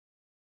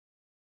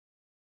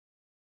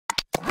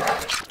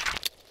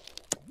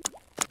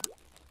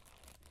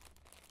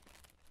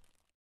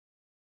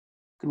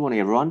Good morning,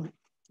 everyone.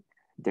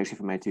 Dexter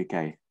from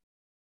A2K.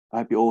 I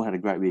hope you all had a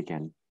great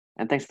weekend,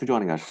 and thanks for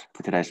joining us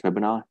for today's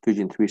webinar,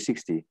 Fusion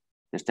 360,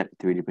 the step to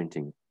 3D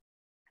printing.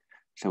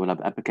 So we'll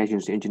have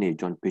applications engineer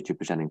John Pitcher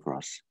presenting for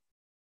us.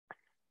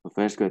 We'll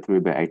first go through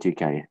about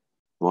A2K.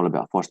 We're all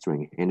about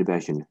fostering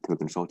innovation through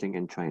consulting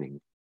and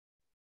training.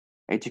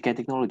 A2K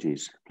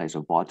Technologies plays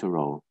a vital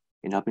role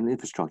in helping the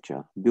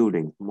infrastructure,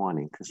 building,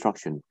 mining,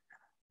 construction,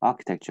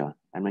 architecture,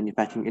 and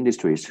manufacturing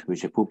industries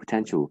reach their full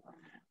potential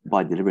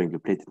by delivering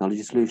complete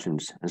technology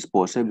solutions and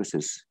support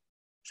services,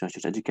 such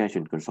as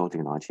education,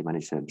 consulting, and IT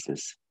managed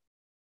services.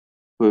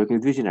 We're working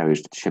with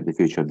visionaries to shape the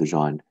future of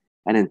design,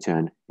 and in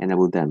turn,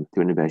 enable them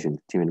through innovation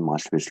to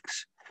minimize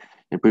risks,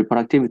 improve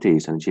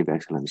productivities, and achieve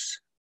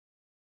excellence.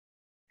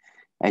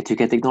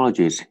 A2K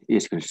Technologies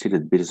is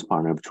considered the business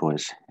partner of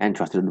choice and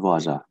trusted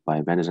advisor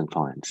by vendors and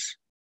clients.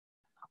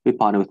 We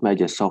partner with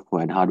major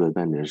software and hardware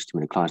vendors to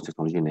meet clients'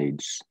 technology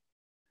needs.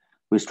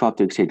 We strive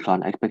to exceed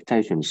client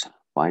expectations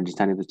by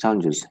understanding the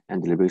challenges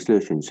and delivering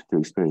solutions through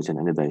experience and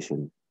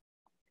innovation.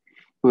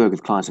 We work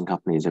with clients and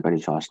companies of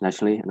any size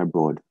nationally and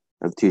abroad.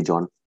 Over to you,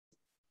 John.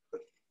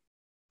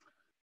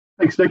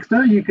 Thanks,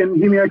 Dexter. You can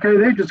hear me okay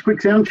there? Just a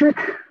quick sound check.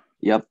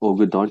 Yep, all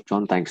good,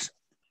 John. Thanks.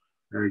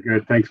 Very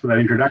good. Thanks for that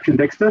introduction,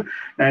 Dexter.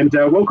 And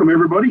welcome,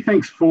 everybody.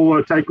 Thanks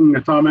for taking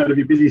the time out of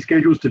your busy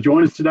schedules to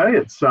join us today.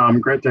 It's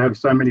great to have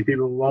so many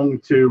people along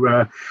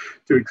to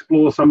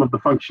explore some of the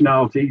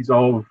functionalities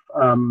of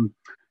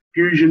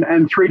Fusion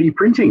and 3D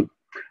printing.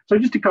 So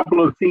just a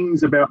couple of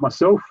things about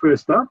myself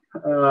first up.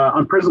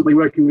 I'm presently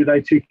working with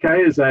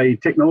A2K as a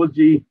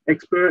technology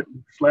expert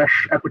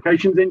 /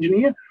 applications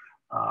engineer,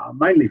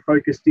 mainly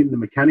focused in the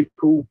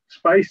mechanical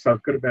space.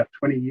 I've got about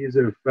 20 years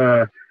of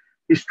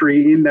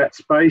history in that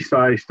space.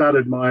 I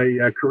started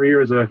my career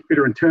as a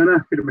fitter and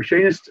turner, fitter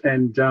machinist,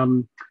 and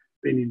been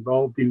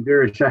involved in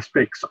various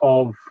aspects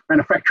of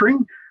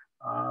manufacturing.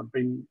 I've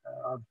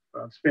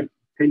spent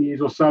 10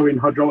 years or so in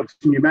hydraulics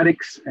and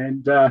pneumatics,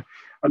 and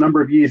a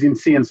number of years in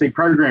CNC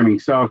programming.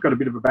 So I've got a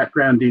bit of a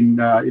background in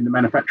the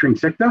manufacturing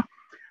sector.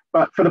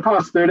 But for the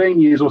past 13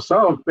 years or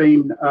so, I've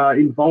been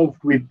involved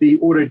with the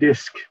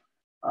Autodesk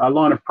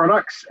line of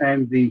products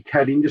and the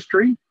CAD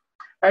industry.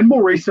 And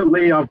more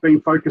recently, I've been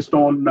focused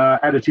on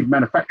additive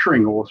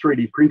manufacturing, or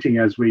 3D printing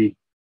as we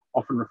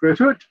often refer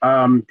to it.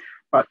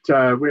 But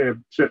we're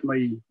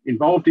certainly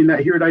involved in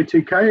that here at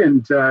A2K,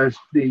 and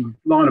the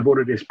line of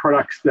Autodesk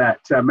products that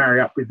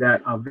marry up with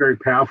that are very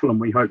powerful, and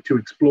we hope to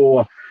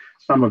explore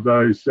some of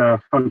those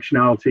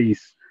functionalities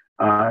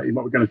in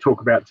what we're going to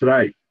talk about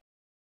today.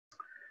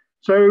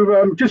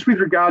 So just with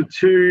regard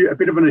to a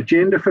bit of an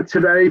agenda for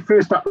today,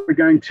 first up we're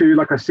going to,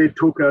 like I said,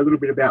 talk a little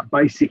bit about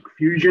basic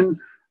Fusion.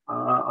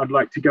 I'd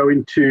like to go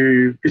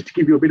into, just to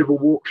give you a bit of a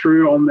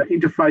walkthrough on the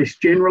interface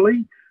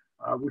generally.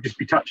 We'll just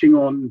be touching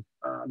on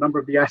a number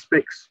of the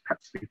aspects,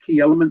 perhaps the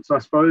key elements, I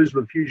suppose,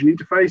 of the Fusion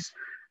interface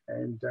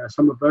and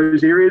some of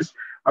those areas.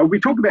 We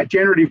talk about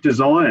generative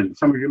design.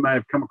 Some of you may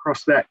have come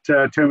across that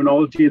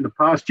terminology in the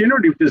past.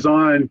 Generative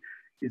design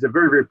is a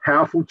very, very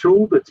powerful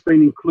tool that's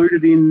been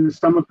included in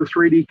some of the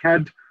 3D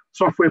CAD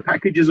software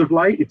packages of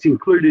late. It's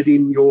included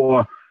in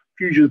your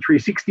Fusion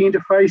 360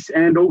 interface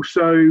and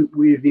also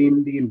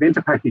within the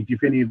Inventor package,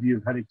 if any of you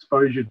have had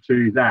exposure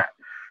to that.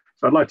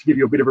 So I'd like to give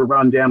you a bit of a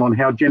rundown on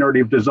how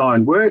generative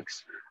design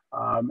works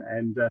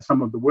and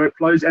some of the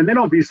workflows. And then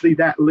obviously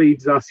that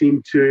leads us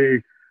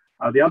into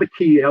the other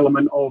key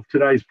element of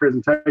today's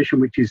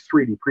presentation, which is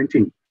 3D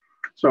printing.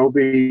 So I'll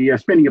be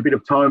spending a bit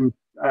of time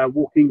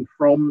walking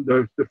from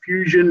the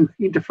Fusion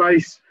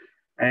interface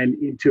and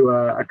into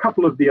a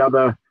couple of the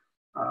other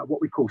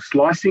what we call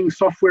slicing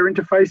software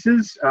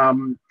interfaces.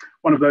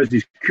 One of those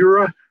is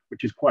Cura,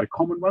 which is quite a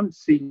common one.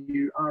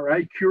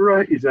 C-U-R-A.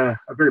 Cura is a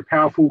very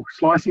powerful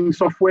slicing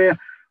software,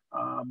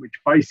 which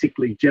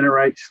basically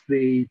generates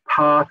the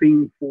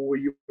pathing for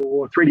your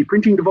 3D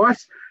printing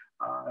device.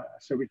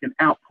 So we can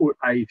output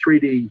a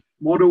 3D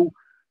model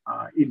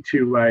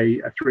into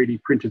a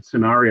 3D printed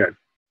scenario.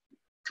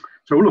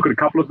 So we'll look at a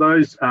couple of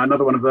those.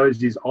 Another one of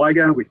those is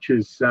Eiger, which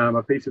is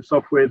a piece of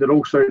software that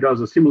also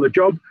does a similar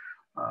job.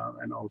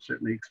 And I'll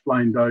certainly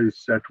explain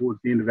those towards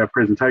the end of our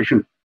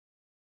presentation.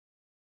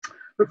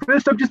 But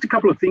first up, just a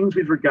couple of things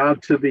with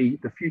regard to the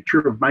future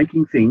of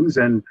making things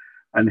and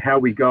how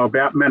we go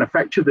about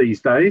manufacture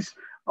these days.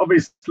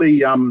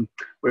 Obviously,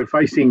 we're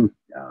facing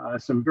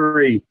some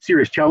very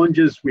serious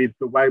challenges with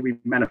the way we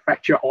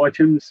manufacture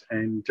items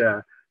and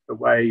the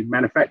way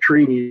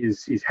manufacturing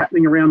is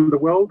happening around the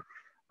world.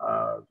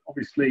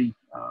 Obviously,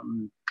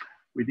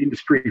 with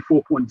Industry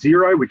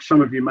 4.0, which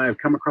some of you may have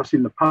come across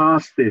in the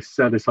past, there's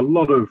a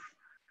lot of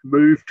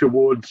move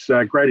towards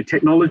greater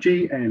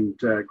technology and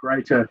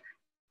greater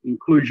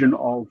inclusion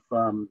of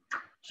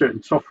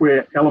certain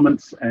software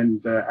elements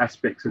and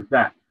aspects of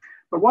that.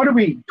 But why do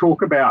we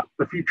talk about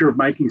the future of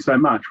making so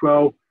much?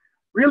 Well,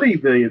 really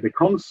the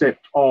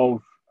concept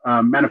of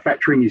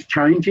manufacturing is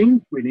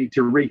changing. We need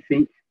to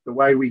rethink the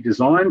way we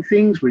design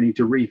things. We need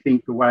to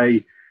rethink the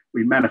way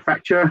we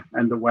manufacture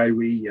and the way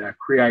we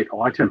create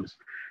items.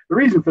 The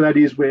reason for that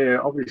is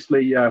we're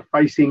obviously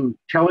facing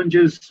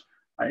challenges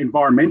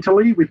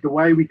environmentally with the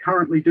way we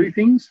currently do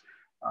things.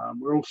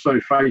 We're also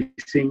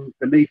facing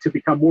the need to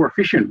become more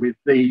efficient with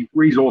the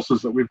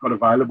resources that we've got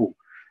available.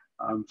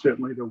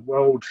 Certainly the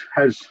world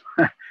has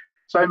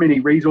so many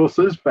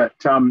resources, but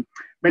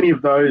many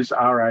of those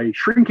are a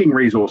shrinking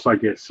resource, I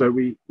guess. So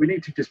we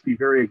need to just be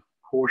very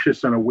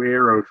cautious and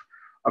aware of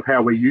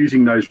how we're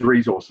using those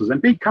resources,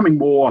 and becoming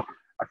more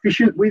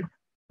efficient with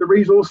the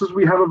resources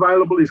we have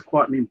available is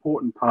quite an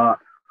important part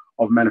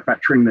of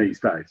manufacturing these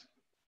days.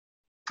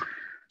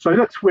 So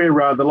that's where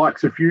the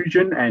likes of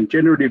Fusion and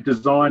generative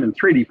design and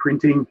 3D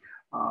printing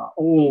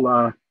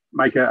all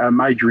make a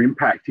major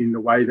impact in the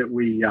way that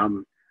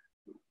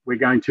we're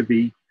going to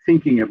be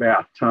thinking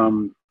about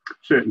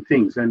certain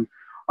things. And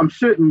I'm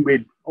certain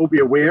we'd all be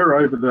aware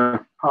over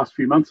the past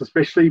few months,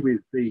 especially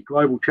with the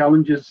global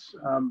challenges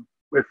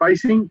we're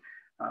facing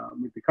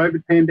with the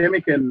COVID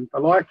pandemic and the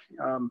like,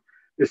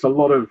 there's a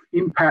lot of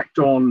impact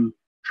on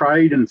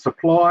trade and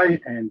supply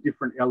and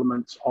different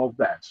elements of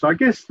that. So I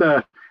guess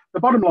the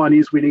bottom line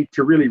is we need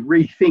to really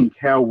rethink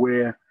how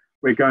we're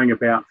going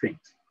about things.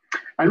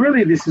 And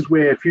really this is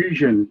where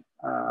Fusion,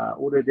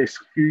 Autodesk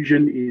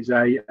Fusion is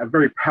a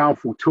very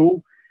powerful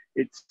tool.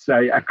 It's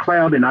a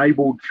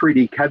cloud-enabled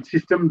 3D CAD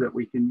system that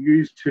we can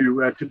use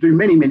to do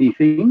many, many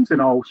things.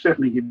 And I'll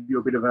certainly give you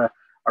a bit of a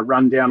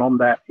rundown on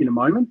that in a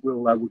moment.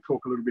 We'll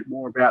talk a little bit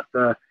more about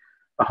the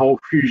whole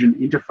Fusion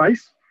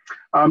interface.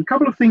 A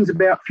couple of things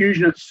about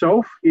Fusion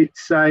itself.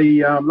 It's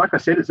like I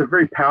said, it's a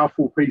very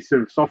powerful piece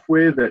of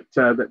software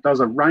that does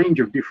a range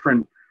of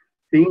different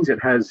things.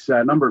 It has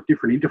a number of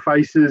different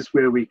interfaces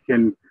where we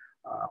can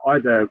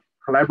either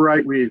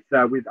collaborate with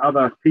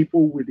other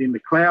people within the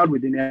cloud,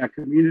 within our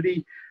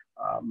community.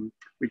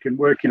 We can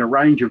work in a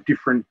range of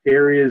different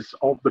areas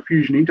of the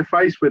Fusion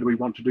interface, whether we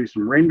want to do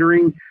some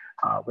rendering,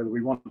 whether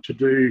we want to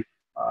do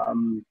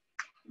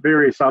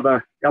various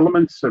other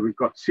elements. So we've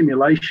got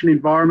simulation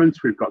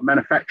environments, we've got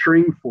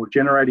manufacturing for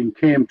generating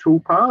CAM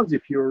toolpaths.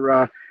 If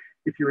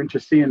you're into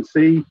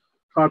CNC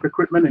type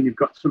equipment and you've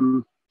got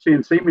some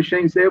CNC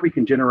machines there, we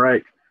can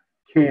generate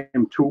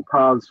CAM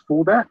toolpaths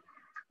for that.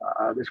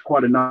 There's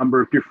quite a number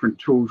of different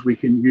tools we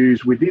can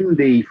use within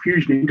the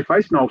Fusion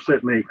interface, and I'll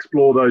certainly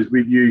explore those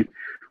with you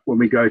when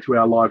we go to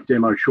our live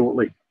demo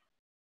shortly.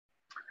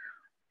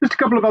 Just a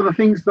couple of other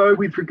things though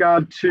with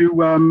regard to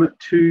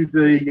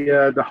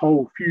the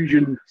whole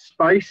Fusion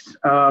space.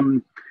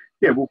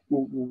 Yeah,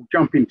 we'll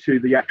jump into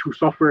the actual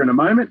software in a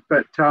moment,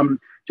 but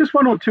just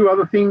one or two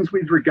other things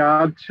with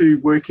regard to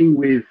working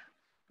with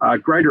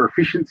greater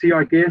efficiency,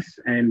 I guess,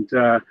 and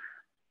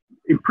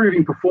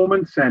improving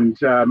performance and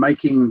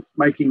making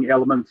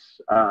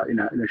elements in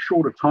a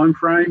shorter time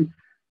frame,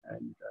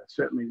 and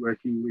certainly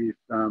working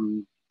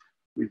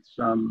with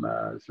some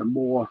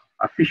more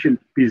efficient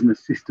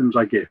business systems,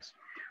 I guess.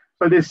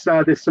 So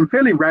there's some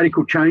fairly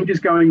radical changes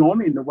going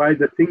on in the way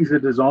that things are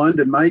designed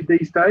and made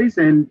these days,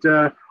 and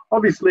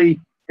obviously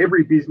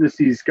every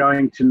business is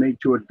going to need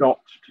to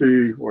adopt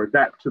to or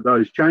adapt to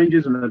those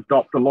changes and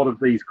adopt a lot of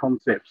these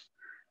concepts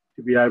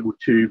to be able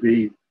to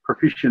be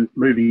proficient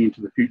moving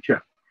into the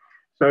future.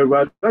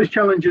 So those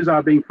challenges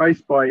are being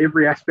faced by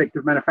every aspect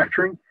of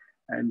manufacturing,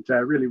 and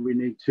really we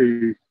need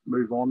to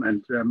move on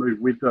and move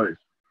with those.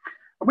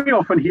 And we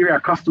often hear our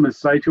customers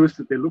say to us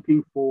that they're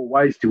looking for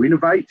ways to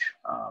innovate,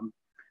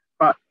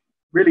 but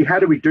really how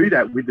do we do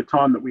that with the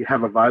time that we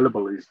have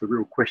available is the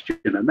real question.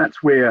 And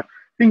that's where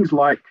things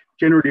like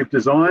generative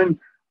design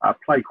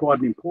play quite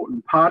an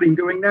important part in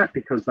doing that,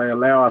 because they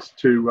allow us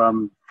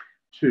to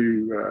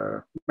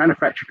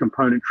manufacture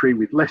componentry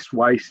with less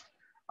waste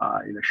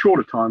in a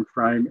shorter time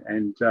frame,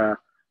 and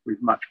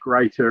with much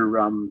greater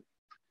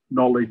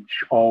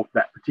knowledge of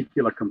that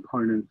particular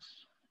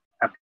component's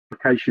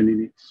application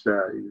in its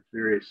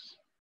various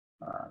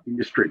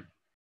industry.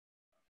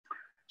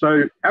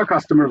 So our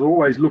customers are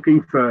always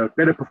looking for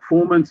better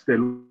performance. They're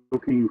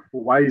looking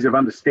for ways of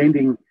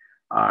understanding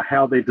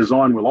how their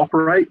design will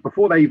operate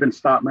before they even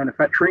start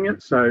manufacturing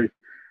it. So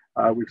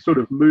we've sort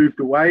of moved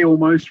away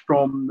almost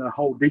from the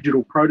whole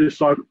digital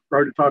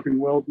prototyping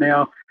world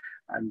now,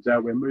 and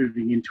we're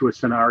moving into a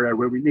scenario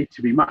where we need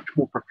to be much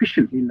more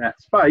proficient in that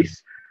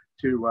space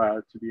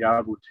to be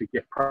able to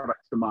get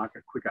products to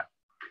market quicker.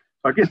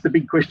 So I guess the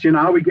big question,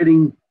 are we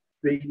getting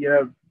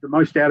the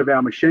most out of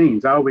our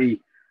machines? Are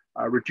we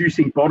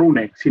reducing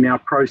bottlenecks in our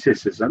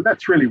processes? And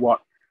that's really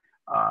what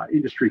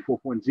Industry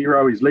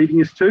 4.0 is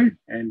leading us to,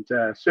 and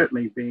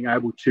certainly being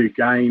able to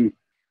gain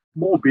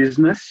more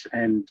business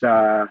and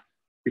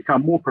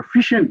become more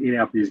proficient in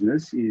our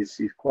business is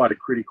quite a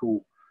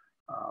critical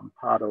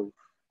part of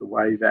the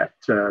way that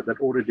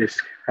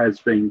Autodesk has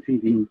been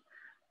thinking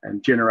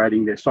and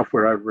generating their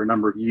software over a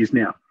number of years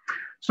now.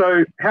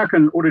 So how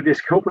can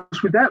Autodesk help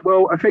us with that?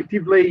 Well,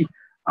 effectively,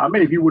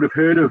 many of you would have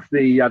heard of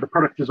the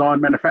Product Design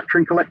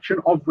Manufacturing Collection,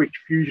 of which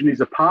Fusion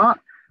is a part.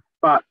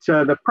 But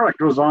the Product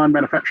Design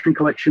Manufacturing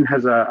Collection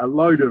has a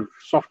load of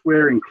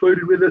software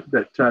included with it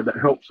that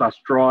helps us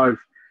drive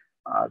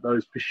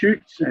those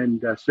pursuits,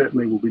 and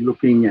certainly we'll be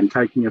looking and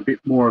taking a bit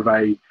more of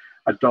a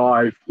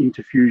dive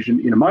into Fusion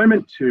in a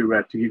moment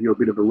to give you a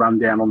bit of a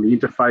rundown on the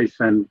interface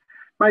and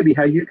maybe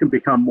how you can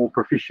become more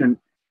proficient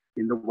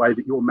in the way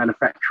that you're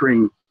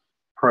manufacturing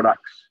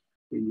products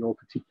in your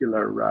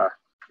particular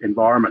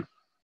environment.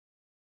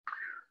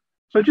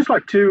 So I'd just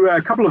like to,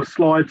 a couple of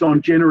slides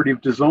on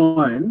generative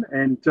design,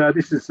 and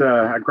this is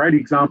a great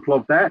example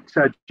of that.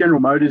 General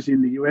Motors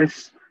in the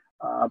US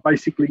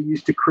basically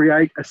used to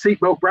create a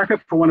seatbelt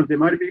bracket for one of their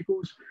motor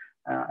vehicles.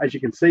 As you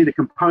can see, the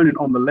component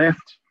on the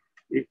left,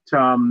 it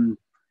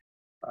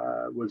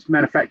was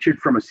manufactured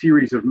from a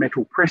series of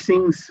metal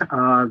pressings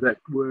that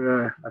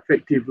were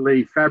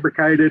effectively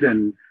fabricated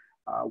and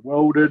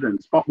welded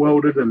and spot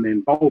welded and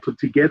then bolted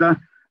together.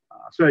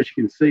 So as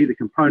you can see, the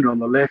component on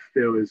the left,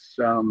 there was,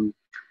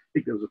 I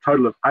think there was a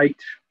total of 8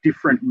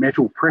 different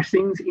metal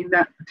pressings in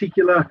that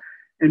particular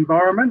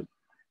environment.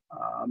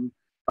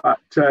 But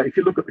if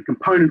you look at the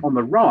component on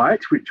the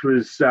right, which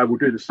was will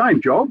do the same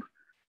job,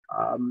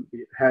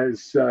 it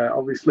has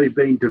obviously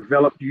been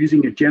developed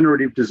using a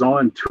generative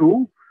design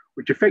tool,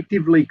 which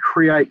effectively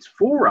creates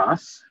for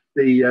us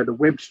the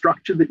web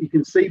structure that you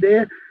can see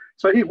there.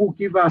 So it will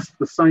give us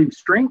the same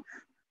strength.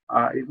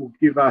 It will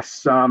give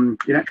us,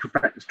 in actual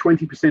fact, it's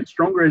 20%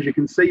 stronger, as you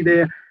can see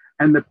there.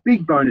 And the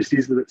big bonus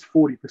is that it's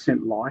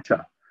 40%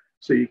 lighter.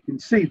 So you can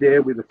see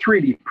there with a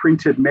 3D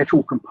printed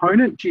metal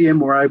component, GM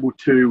were able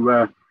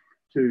to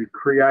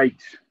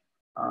create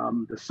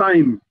the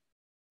same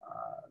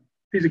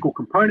physical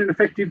component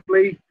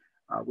effectively,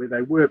 where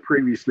they were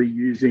previously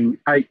using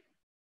 8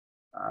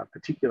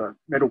 particular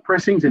metal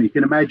pressings. And you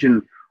can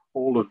imagine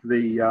all of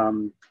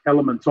the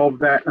elements of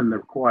that and the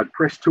required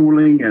press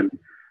tooling and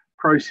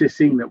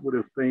processing that would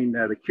have been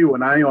the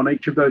Q&A on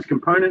each of those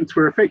components,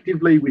 where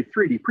effectively with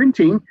 3D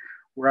printing,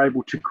 we're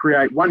able to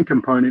create one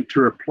component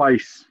to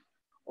replace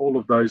all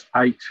of those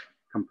 8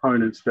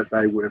 components that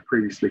they were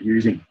previously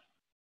using.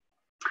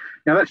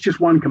 Now that's just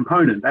one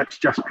component, that's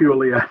just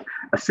purely a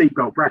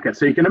seatbelt bracket.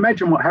 So you can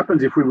imagine what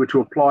happens if we were to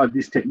apply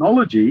this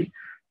technology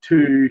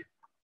to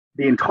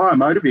the entire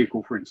motor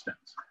vehicle, for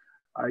instance.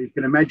 You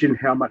can imagine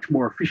how much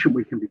more efficient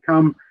we can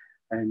become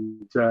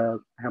and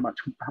how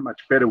much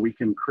better we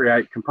can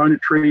create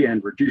componentry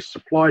and reduce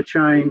supply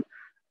chain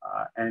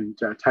and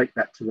take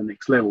that to the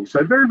next level.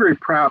 So very, very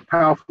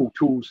powerful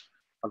tools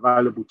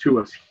available to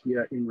us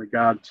here in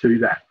regard to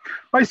that.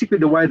 Basically,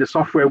 the way the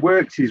software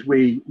works is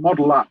we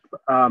model up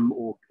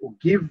or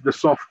give the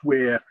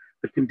software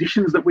the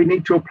conditions that we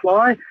need to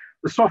apply.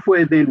 The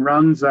software then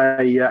runs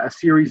a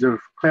series of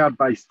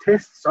cloud-based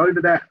tests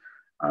over that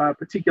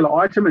particular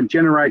item and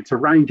generates a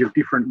range of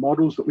different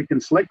models that we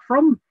can select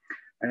from.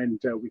 And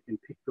we can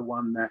pick the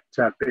one that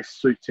best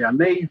suits our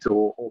needs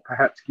or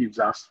perhaps gives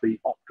us the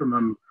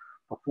optimum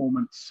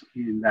performance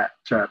in that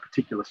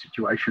particular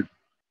situation.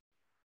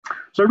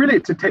 So really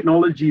it's a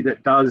technology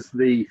that does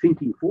the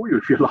thinking for you,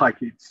 if you like.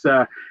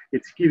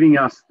 It's giving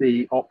us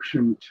the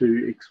option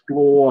to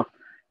explore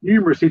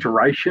numerous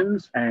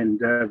iterations and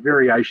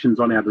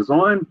variations on our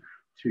design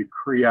to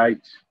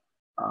create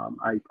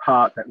a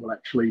part that will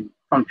actually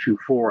function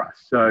for us.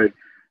 So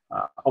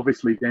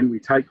obviously then we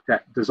take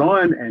that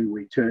design and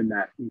we turn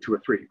that into a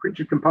 3D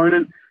printed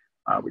component,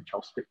 which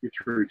I'll step you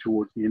through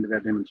towards the end of our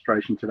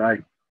demonstration today.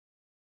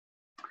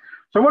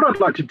 So what I'd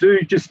like to do,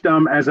 just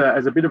as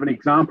a bit of an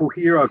example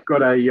here, I've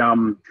got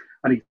an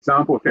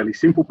example, a fairly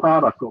simple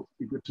part. I thought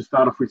it'd be good to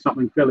start off with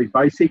something fairly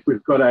basic.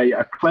 We've got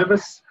a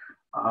clevis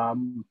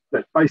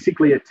that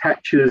basically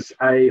attaches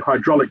a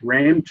hydraulic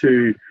ram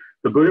to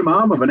the boom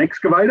arm of an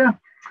excavator.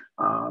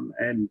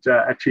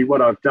 Actually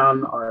what I've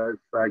done,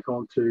 I've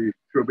gone through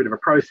a bit of a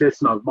process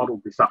and I've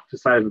modelled this up to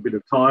save a bit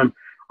of time.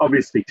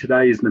 Obviously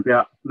today isn't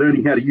about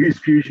learning how to use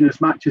Fusion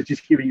as much as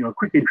just giving you a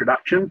quick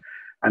introduction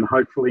and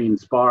hopefully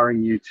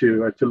inspiring you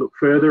to look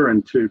further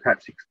and to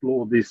perhaps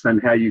explore this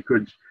and how you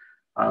could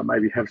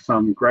maybe have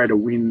some greater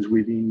wins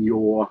within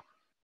your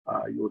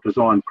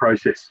design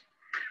process.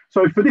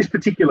 So for this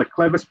particular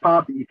clevis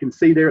part that you can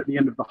see there at the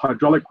end of the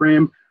hydraulic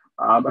ram,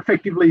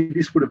 effectively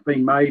this would have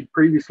been made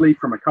previously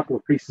from a couple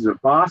of pieces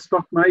of bar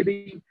stock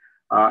maybe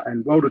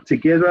and welded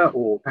together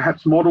or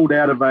perhaps modelled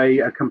out of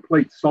a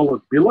complete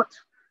solid billet.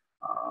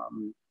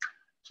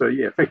 So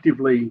yeah,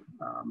 effectively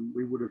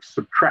we would have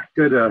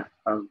subtracted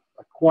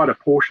quite a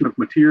portion of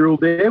material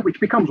there, which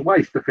becomes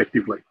waste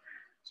effectively.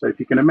 So if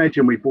you can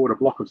imagine we bought a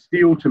block of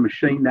steel to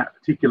machine that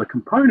particular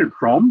component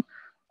from,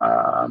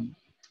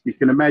 you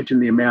can imagine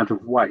the amount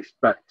of waste,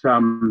 but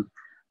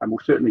and we'll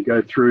certainly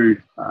go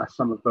through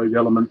some of those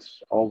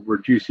elements of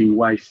reducing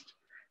waste.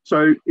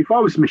 So if I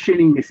was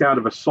machining this out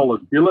of a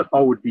solid billet, I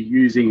would be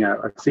using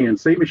a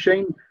CNC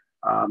machine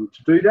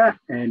to do that,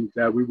 and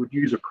we would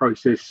use a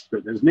process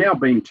that has now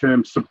been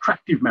termed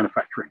subtractive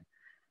manufacturing,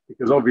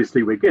 because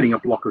obviously we're getting a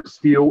block of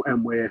steel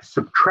and we're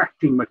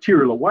subtracting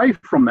material away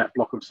from that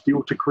block of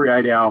steel to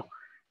create our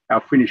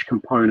finished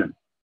component.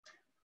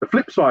 The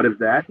flip side of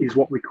that is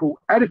what we call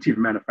additive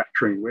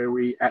manufacturing, where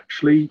we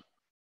actually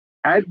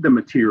add the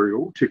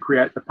material to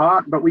create the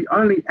part, but we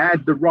only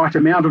add the right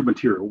amount of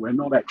material. We're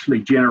not actually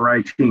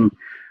generating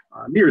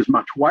near as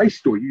much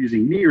waste or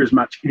using near as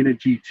much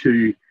energy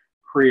to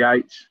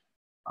create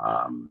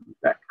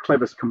that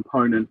cleverest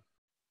component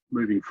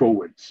moving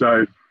forward.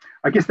 So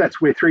I guess that's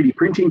where 3D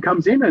printing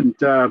comes in.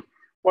 And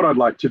what I'd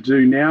like to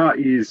do now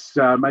is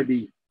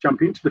maybe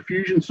jump into the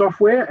Fusion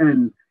software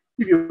and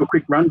give you a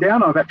quick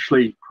rundown. I've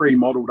actually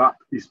pre-modeled up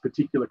this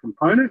particular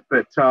component,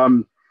 but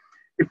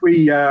if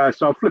we,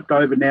 so I've flipped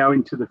over now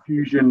into the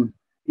Fusion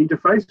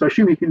interface. I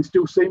assume you can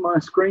still see my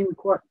screen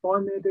quite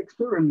fine there,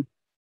 Dexter, and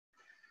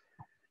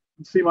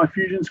see my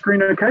Fusion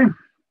screen okay.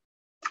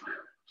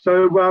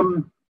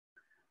 So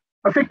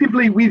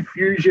effectively with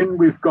Fusion,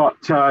 we've got,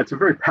 it's a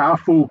very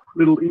powerful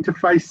little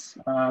interface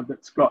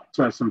that's got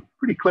some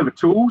pretty clever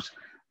tools.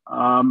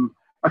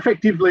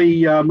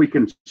 Effectively, we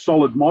can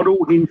solid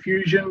model in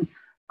Fusion.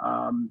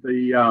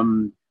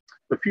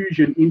 The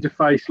Fusion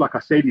interface, like I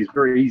said, is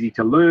very easy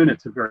to learn.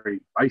 It's a very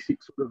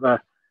basic sort of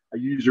a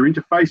user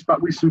interface,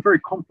 but with some very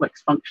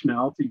complex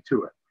functionality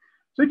to it.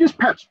 So just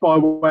perhaps by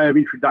way of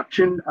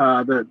introduction,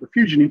 the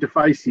Fusion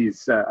interface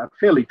is a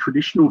fairly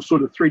traditional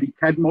sort of 3D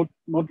CAD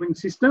modeling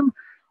system.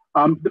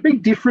 The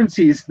big difference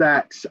is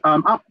that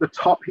up the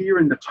top here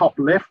in the top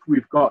left,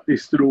 we've got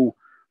this little,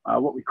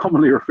 what we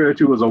commonly refer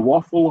to as a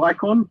waffle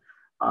icon.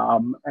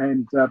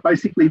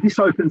 Basically this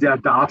opens our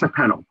data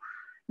panel.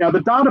 Now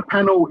the data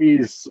panel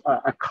is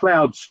a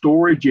cloud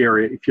storage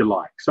area, if you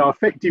like. So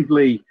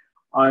effectively,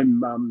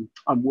 I'm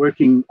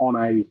working on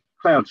a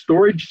cloud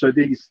storage. So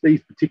these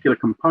particular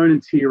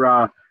components here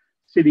are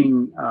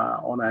sitting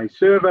on a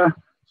server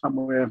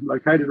somewhere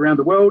located around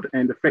the world,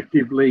 and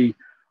effectively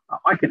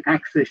I can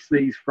access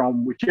these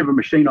from whichever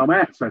machine I'm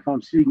at. So if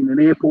I'm sitting in an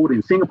airport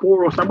in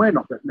Singapore or somewhere,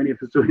 not that many of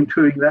us are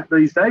doing that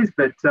these days,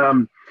 but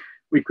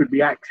we could be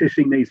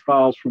accessing these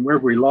files from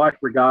wherever we like,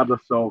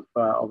 regardless of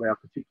our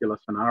particular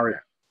scenario.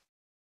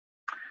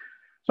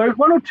 So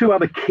one or two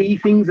other key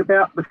things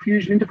about the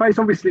Fusion interface.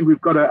 Obviously, we've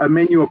got a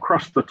menu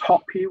across the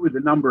top here with a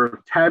number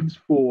of tabs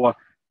for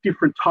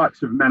different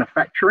types of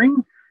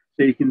manufacturing.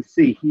 So you can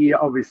see here,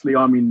 obviously,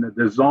 I'm in the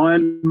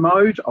design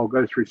mode. I'll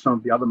go through some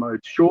of the other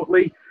modes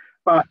shortly.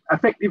 But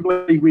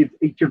effectively, with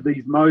each of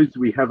these modes,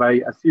 we have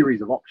a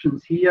series of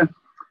options here.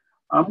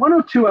 One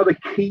or two other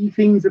key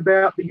things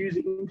about the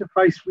user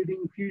interface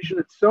within Fusion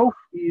itself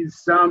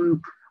is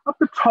up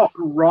the top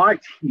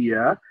right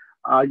here,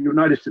 you'll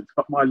notice it's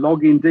got my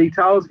login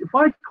details. If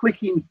I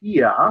click in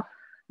here,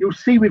 you'll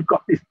see we've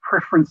got this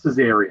preferences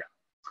area.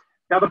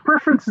 Now the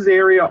preferences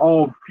area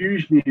of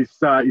Fusion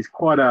is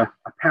quite a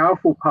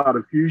powerful part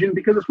of Fusion,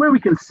 because it's where we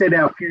can set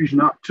our Fusion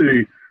up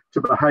to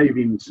behave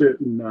in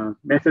certain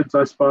methods,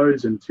 I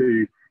suppose, and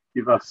to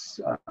give us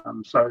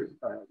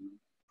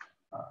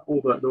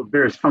all the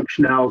various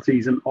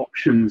functionalities and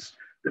options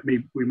that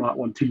we might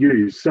want to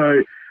use.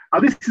 So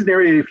this is an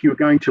area, if you're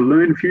going to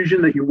learn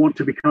Fusion, that you want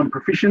to become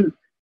proficient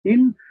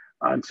in.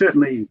 And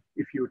certainly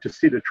if you were to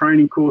sit a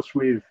training course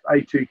with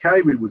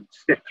A2K, we would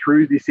step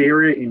through this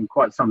area in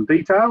quite some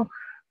detail.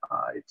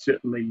 It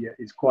certainly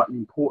is quite an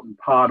important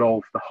part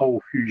of the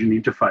whole Fusion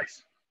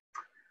interface.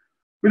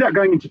 Without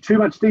going into too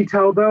much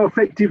detail though,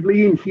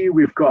 effectively in here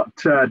we've got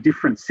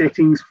different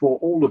settings for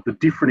all of the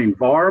different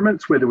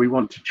environments, whether we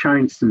want to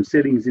change some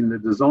settings in the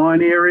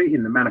design area,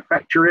 in the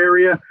manufacture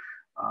area.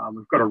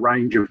 We've got a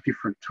range of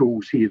different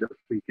tools here that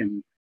we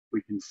can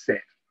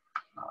set.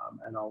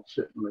 And I'll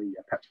certainly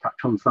perhaps touch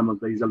on some of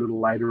these a little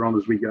later on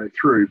as we go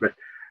through. But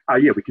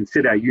yeah, we can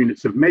set our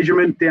units of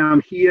measurement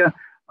down here,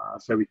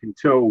 so we can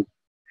tell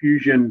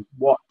Fusion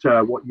what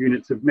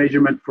units of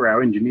measurement for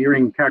our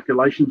engineering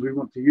calculations we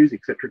want to use,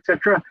 etc.,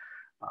 etc.,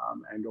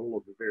 and all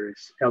of the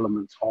various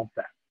elements of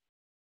that.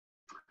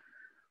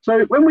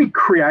 So when we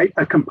create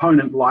a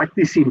component like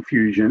this in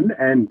Fusion,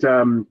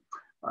 and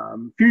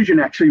Fusion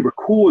actually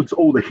records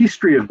all the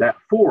history of that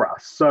for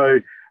us. So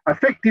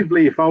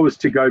effectively, if I was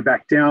to go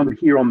back down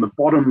here on the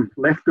bottom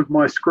left of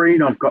my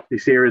screen, I've got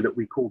this area that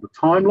we call the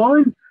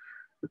timeline.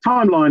 The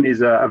timeline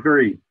is a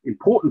very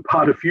important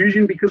part of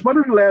Fusion, because what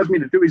it allows me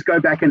to do is go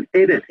back and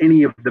edit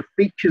any of the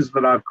features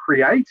that I've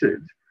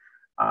created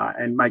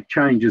and make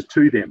changes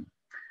to them.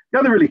 The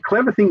other really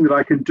clever thing that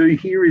I can do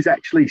here is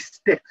actually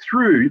step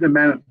through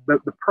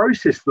the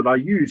process that I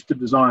use to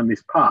design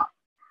this part.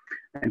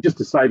 And just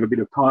to save a bit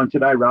of time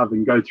today, rather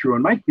than go through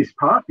and make this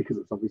part, because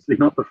it's obviously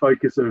not the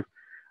focus of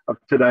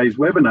today's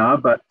webinar,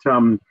 but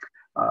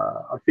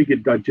I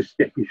figured I'd just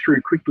step you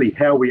through quickly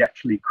how we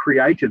actually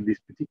created this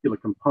particular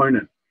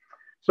component.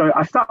 So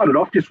I started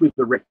off just with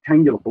the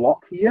rectangular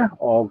block here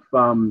of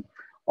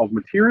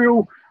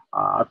material.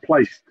 I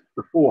placed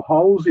the 4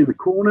 holes in the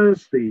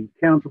corners, the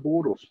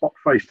counterboard or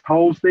spot-faced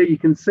holes there you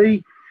can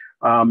see.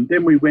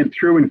 Then we went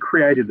through and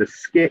created a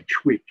sketch,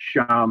 which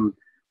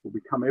will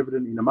become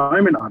evident in a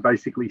moment. I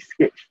basically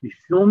sketched the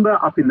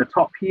cylinder up in the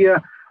top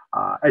here.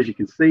 As you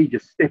can see,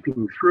 just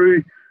stepping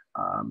through,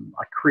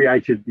 I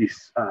created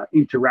this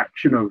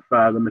interaction of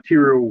the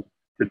material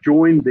to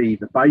join the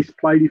base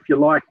plate, if you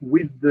like,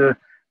 with the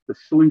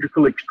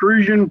cylindrical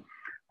extrusion.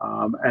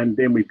 And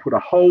then we put a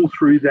hole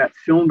through that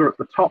cylinder at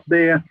the top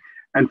there.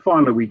 And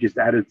finally, we just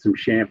added some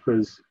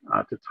chamfers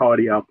to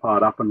tidy our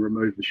part up and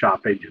remove the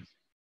sharp edges.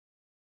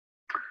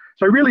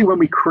 So really, when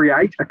we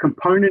create a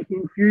component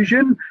in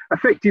Fusion,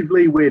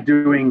 effectively we're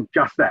doing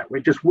just that. We're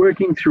just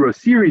working through a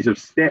series of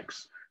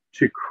steps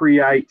to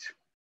create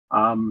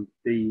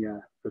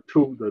the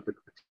tool, the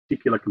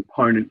particular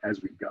component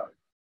as we go.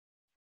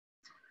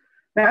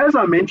 Now, as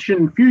I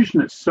mentioned,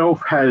 Fusion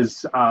itself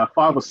has 5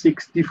 or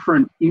 6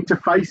 different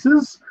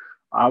interfaces.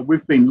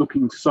 We've been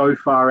looking so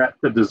far at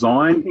the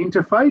design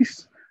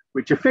interface,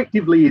 which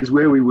effectively is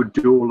where we would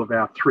do all of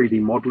our 3D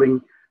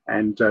modeling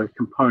and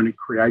component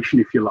creation,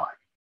 if you like.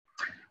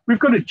 We've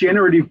got a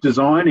generative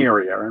design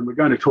area, and we're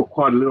going to talk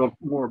quite a little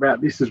more about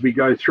this as we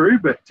go through,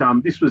 but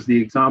this was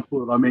the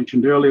example that I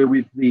mentioned earlier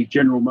with the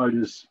General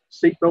Motors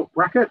seatbelt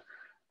bracket.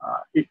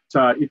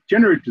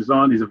 Generative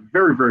design is a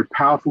very, very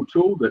powerful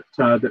tool that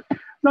has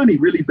only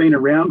really been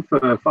around for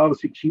 5 or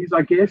 6 years,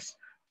 I guess.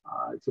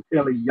 It's a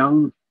fairly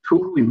young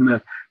tool in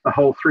the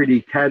whole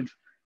 3D CAD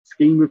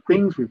scheme of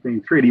things. We've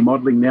been 3D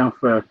modeling now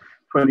for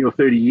 20 or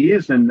 30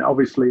 years, and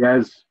obviously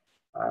as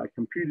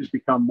computers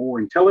become more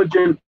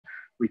intelligent,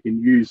 we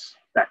can use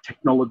that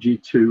technology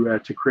to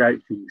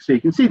create things. So you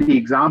can see the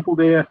example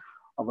there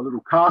of a little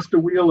caster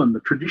wheel and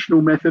the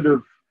traditional method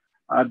of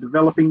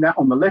developing that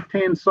on the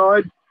left-hand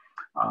side.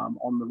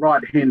 On the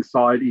right-hand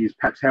side is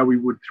perhaps how we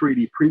would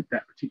 3D print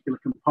that particular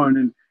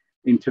component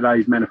in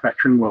today's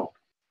manufacturing world.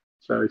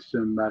 So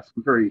some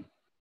very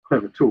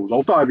clever tools.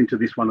 I'll dive into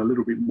this one a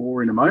little bit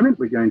more in a moment.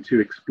 We're going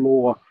to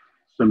explore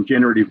some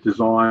generative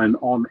design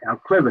on our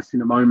Clevis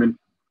in a moment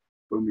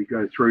when we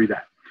go through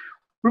that.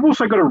 We've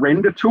also got a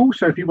render tool.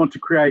 So if you want to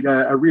create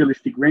a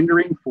realistic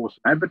rendering for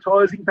some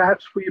advertising,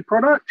 perhaps for your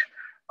product,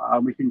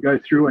 we can go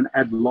through and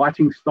add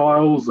lighting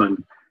styles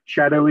and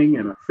shadowing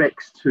and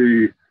effects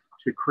to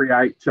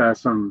create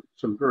some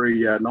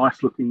very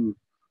nice looking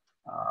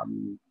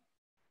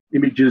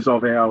images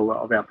of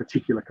our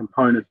particular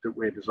component that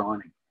we're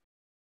designing.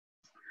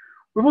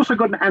 We've also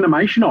got an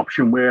animation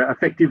option where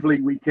effectively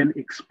we can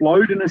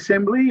explode an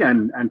assembly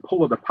and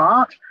pull it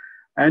apart,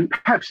 and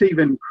perhaps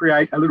even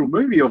create a little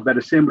movie of that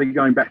assembly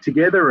going back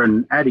together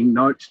and adding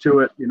notes to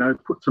it, you know,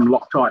 put some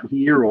Loctite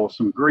here or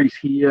some grease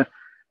here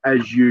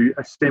as you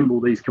assemble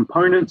these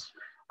components.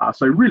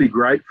 So really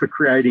great for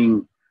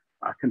creating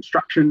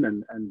construction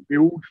and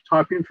build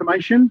type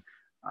information.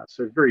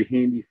 So very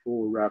handy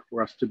for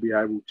us to be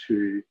able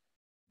to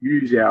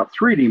use our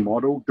 3D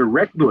model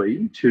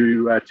directly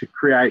to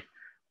create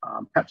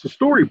perhaps a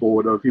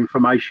storyboard of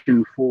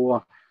information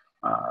for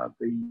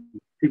the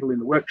people in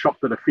the workshop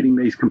that are fitting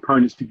these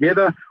components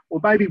together, or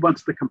maybe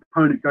once the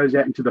component goes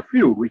out into the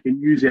field, we can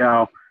use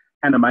our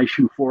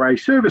animation for a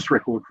service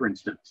record, for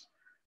instance.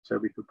 So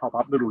we could pop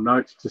up little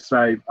notes to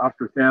say,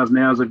 after 1,000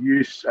 hours of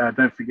use,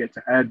 don't forget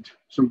to add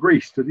some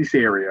grease to this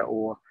area,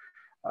 or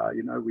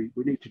you know, we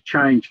need to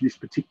change this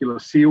particular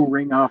seal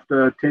ring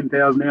after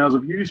 10,000 hours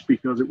of use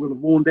because it will have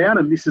worn down,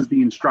 and this is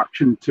the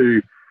instruction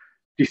to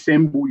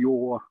disassemble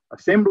your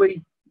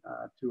assembly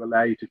to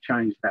allow you to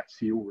change that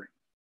seal ring.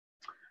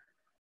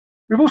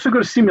 We've also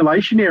got a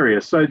simulation area.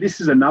 So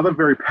this is another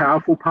very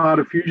powerful part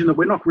of Fusion that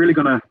we're not really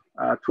going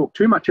to talk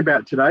too much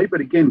about today,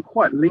 but again,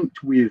 quite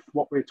linked with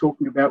what we're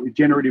talking about with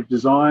generative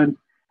design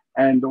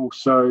and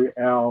also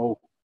our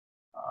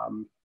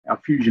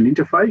Fusion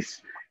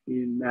interface,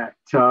 in that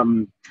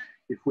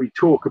if we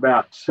talk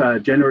about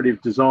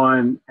generative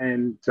design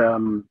and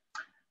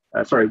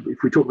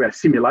if we talk about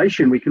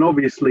simulation, we can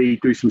obviously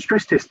do some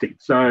stress testing.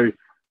 So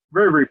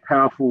very, very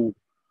powerful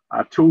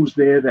tools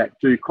there that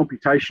do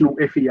computational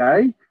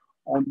FEA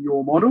on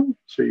your model.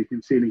 So you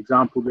can see an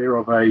example there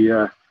of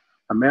a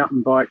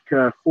mountain bike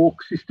fork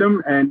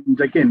system.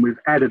 And again, we've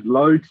added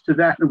loads to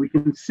that, and we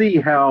can see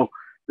how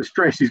the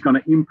stress is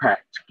going to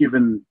impact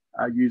given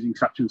using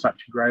such and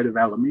such a grade of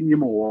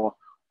aluminium or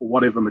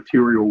whatever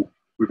material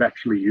we've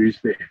actually used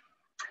there.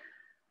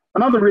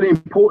 Another really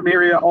important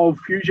area of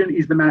Fusion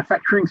is the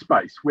manufacturing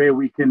space, where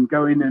we can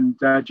go in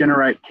and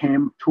generate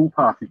CAM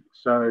toolpathing.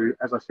 So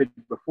as I said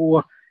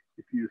before,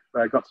 if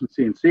you've got some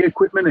CNC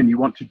equipment and you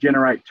want to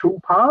generate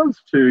toolpaths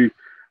to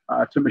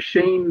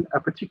machine a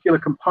particular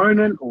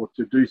component or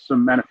to do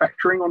some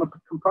manufacturing on a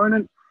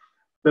component,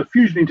 the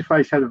Fusion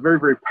interface has a very,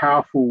 very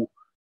powerful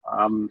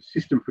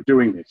system for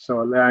doing this.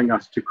 So allowing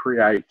us to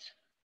create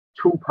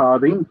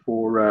toolpathing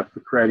for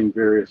creating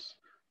various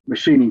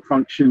machining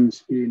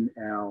functions in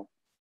our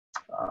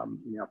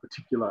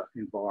particular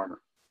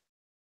environment.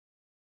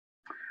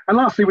 And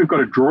lastly, we've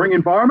got a drawing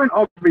environment.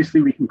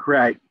 Obviously, we can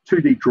create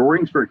 2D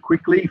drawings very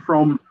quickly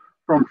from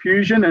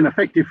Fusion. And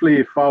effectively,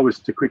 if I was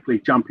to quickly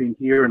jump in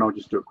here, and I'll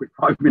just do a quick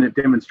 5-minute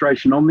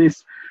demonstration on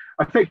this,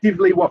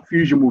 effectively what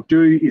Fusion will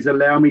do is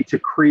allow me to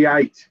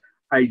create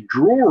a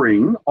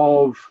drawing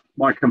of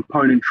my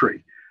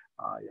componentry.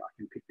 I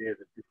can pick there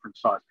the different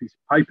size piece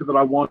of paper that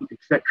I want,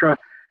 etc.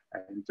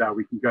 And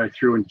we can go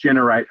through and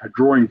generate a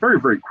drawing very,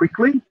 very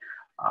quickly.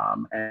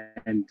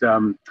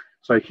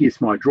 So here's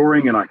my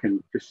drawing, and I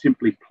can just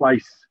simply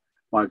place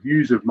my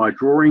views of my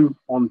drawing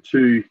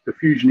onto the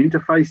Fusion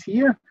interface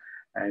here,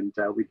 and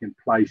we can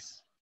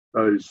place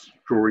those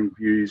drawing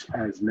views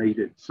as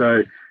needed.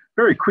 So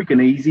very quick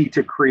and easy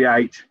to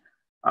create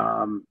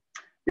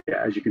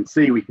yeah, as you can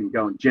see, we can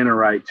go and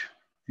generate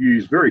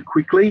views very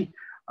quickly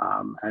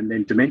and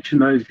then dimension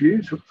those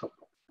views. Oops, I'll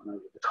put one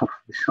over the top of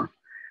this one.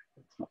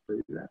 Let's not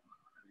do that.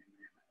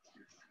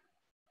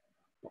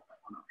 Pop that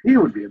one up here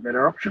would be a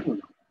better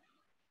option.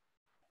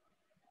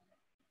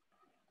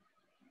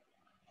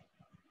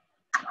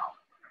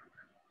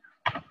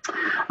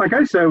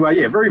 Okay, so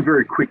yeah, very,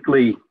 very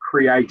quickly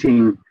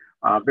creating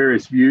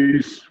various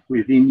views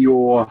within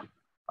your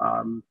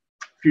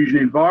Fusion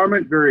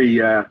environment. Very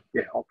yeah,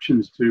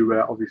 options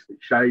to obviously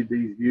shade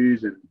these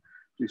views and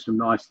do some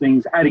nice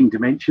things. Adding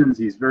dimensions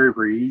is very,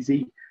 very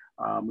easy.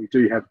 We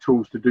do have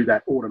tools to do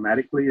that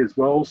automatically as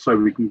well. So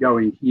we can go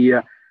in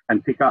here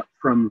and pick up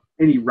from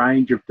any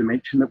range of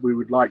dimension that we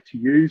would like to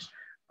use.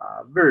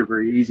 Very,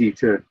 very easy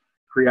to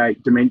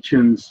create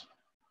dimensions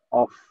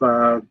of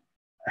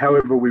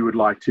however we would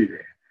like to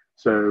there.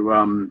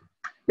 So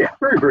yeah,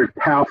 very, very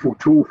powerful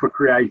tool for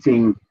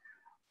creating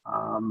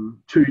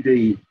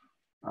 2D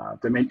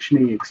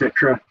dimensioning,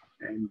 etc.,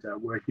 and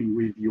working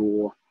with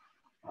your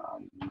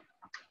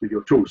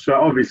tools. So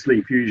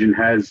obviously Fusion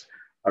has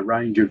a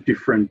range of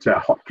different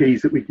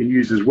hotkeys that we can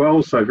use as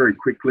well. So very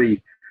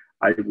quickly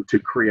able to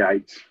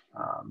create,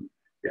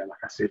 yeah, like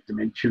I said,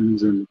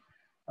 dimensions and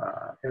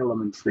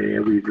elements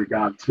there with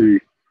regard to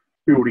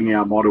building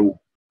our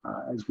model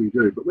as we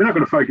do. But we're not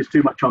going to focus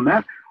too much on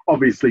that.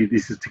 Obviously,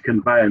 this is to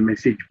convey a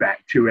message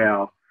back to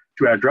our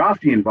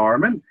drafting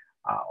environment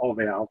of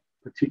our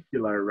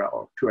particular,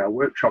 to our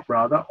workshop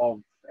rather,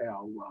 of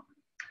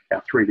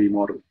our 3D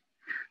model.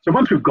 So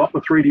once we've got the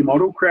 3D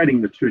model,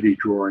 creating the 2D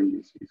drawing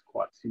is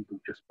quite simple,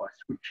 just by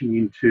switching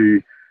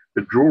into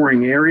the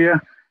drawing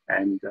area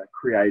and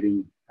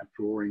creating a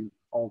drawing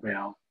of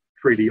our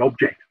 3D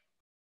object.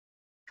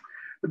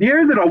 But the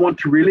area that I want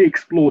to really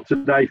explore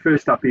today,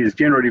 first up, is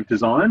generative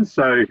design.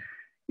 So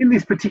in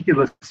this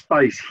particular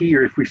space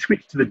here, if we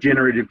switch to the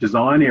generative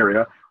design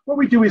area, what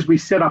we do is we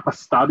set up a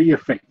study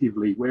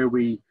effectively where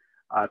we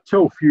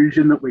tell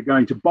Fusion that we're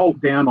going to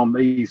bolt down on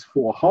these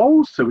 4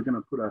 holes. So we're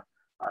going to put a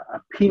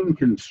pin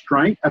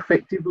constraint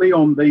effectively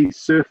on these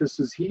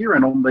surfaces here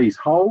and on these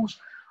holes.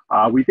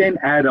 We then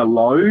add a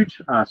load.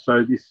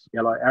 So this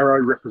yellow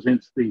arrow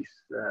represents the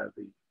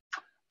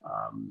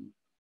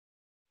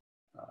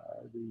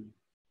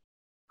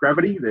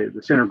gravity,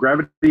 the center of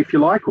gravity, if you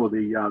like, or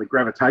the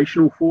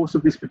gravitational force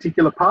of this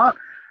particular part.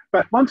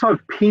 But once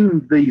I've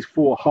pinned these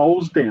 4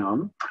 holes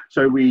down,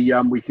 so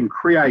we can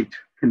create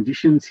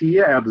conditions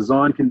here, our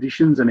design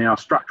conditions and our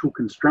structural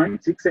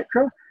constraints,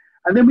 etc.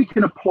 And then we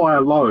can apply a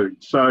load.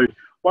 So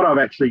what I've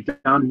actually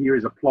done here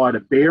is applied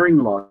a bearing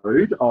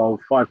load of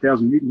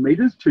 5,000 Newton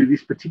meters to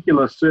this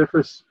particular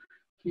surface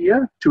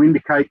here to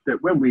indicate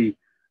that when we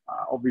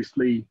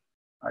obviously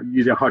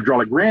use our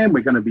hydraulic ram,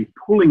 we're going to be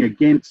pulling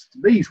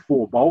against these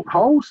 4 bolt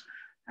holes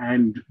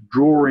and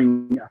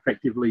drawing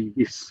effectively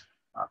this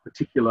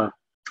particular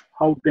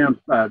hold down,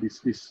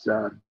 this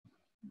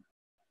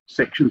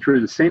section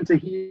through the center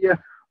here.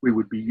 We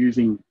would be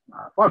using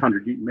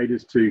 500 Newton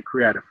meters to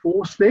create a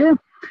force there.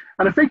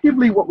 And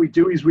effectively what we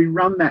do is we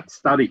run that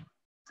study.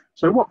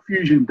 So what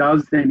Fusion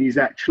does then is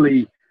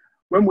actually,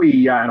 when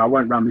we, and I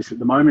won't run this at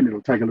the moment,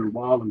 it'll take a little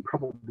while and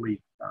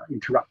probably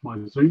interrupt my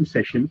Zoom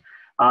session.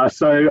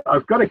 So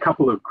I've got a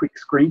couple of quick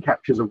screen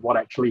captures of what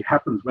actually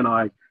happens when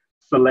I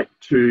select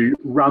to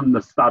run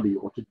the study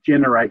or to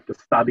generate the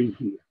study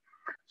here.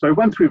 So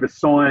once we've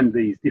assigned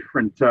these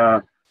different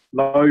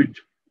load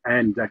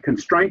and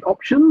constraint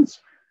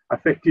options,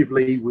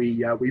 effectively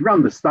we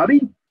run the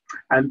study,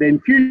 and then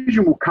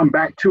Fusion will come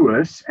back to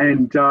us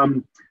and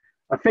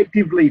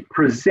effectively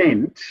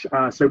present.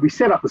 So we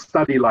set up the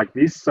study like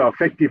this. So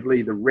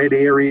effectively the red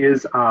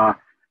areas are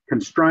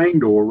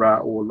constrained or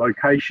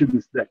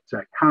locations that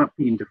can't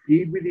be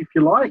interfered with, if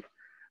you like.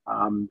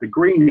 The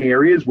green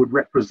areas would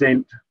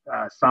represent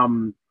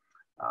some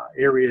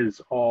areas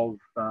of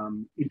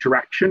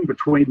interaction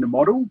between the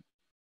model.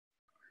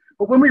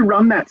 But when we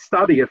run that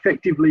study,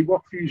 effectively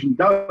what Fusion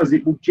does,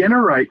 it will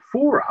generate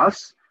for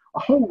us a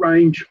whole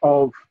range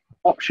of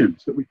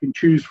options that we can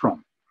choose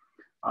from.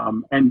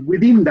 And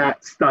within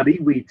that study,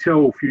 we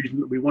tell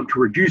Fusion that we want to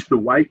reduce the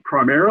weight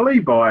primarily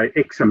by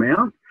X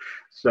amount.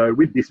 So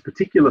with this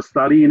particular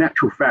study, in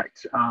actual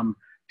fact,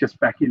 just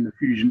back in the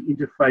Fusion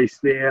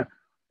interface there,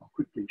 I'll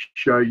quickly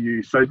show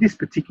you. So this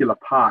particular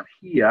part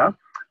here,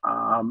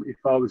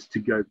 if I was to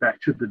go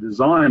back to the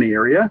design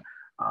area,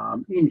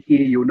 in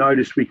here you'll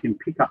notice we can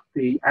pick up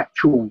the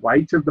actual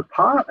weight of the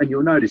part, and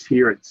you'll notice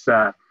here it's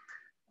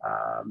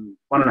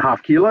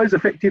 1.5 kilos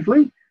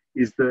effectively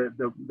is the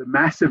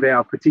mass of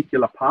our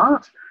particular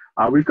part.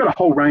 We've got a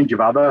whole range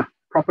of other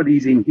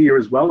properties in here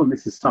as well, and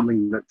this is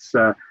something that's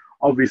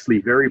obviously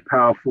very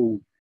powerful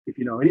if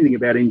you know anything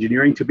about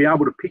engineering, to be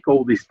able to pick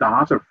all this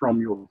data from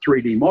your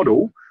 3D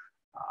model.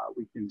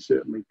 We can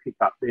certainly pick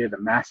up there the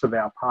mass of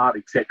our part,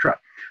 etc.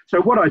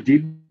 So what I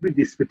did with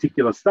this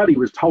particular study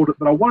was told it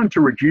that I wanted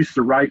to reduce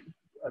the rate,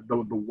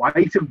 the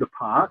weight of the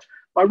part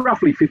by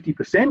roughly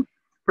 50%,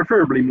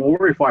 preferably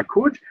more if I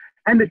could,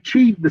 and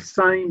achieve the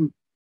same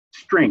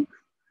strength.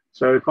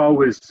 So if I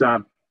was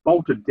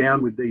bolted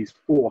down with these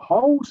 4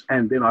 holes,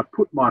 and then I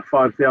put my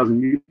 5,000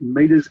 Newton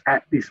meters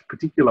at this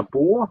particular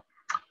bore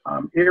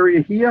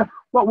area here,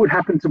 what would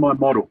happen to my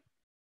model?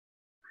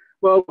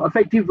 Well,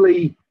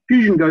 effectively,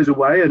 Fusion goes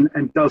away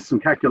and does some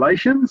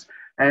calculations,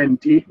 and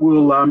it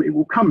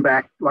will come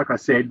back, like I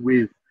said,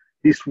 with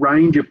this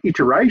range of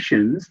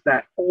iterations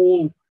that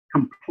all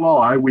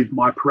comply with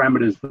my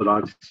parameters that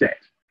I've set.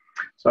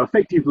 So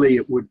effectively,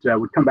 it would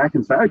come back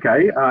and say,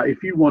 okay,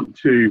 if you want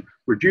to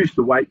reduce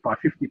the weight by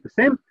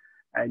 50%,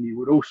 and you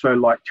would also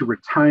like to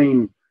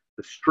retain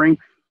the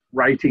strength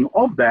rating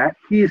of that,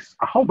 here's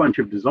a whole bunch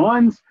of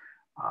designs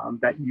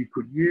that you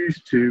could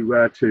use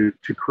to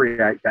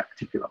create that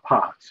particular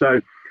part. So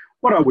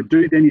what I would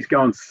do then is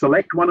go and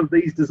select one of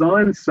these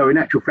designs. So in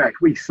actual fact,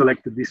 we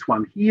selected this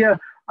one here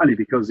only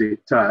because it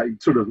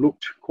sort of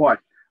looked quite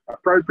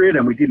appropriate,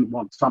 and we didn't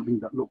want something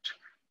that looked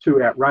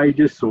too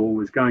outrageous or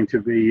was going to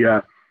be,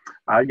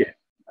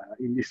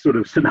 in this sort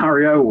of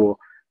scenario, or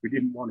we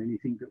didn't want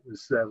anything that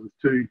was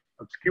too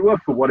obscure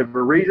for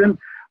whatever reason.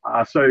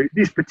 So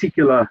this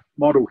particular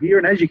model here,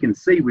 and as you can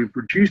see, we've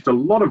reduced a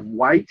lot of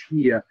weight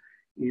here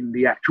in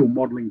the actual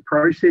modeling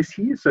process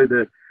here. So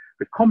the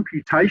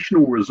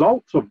computational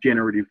results of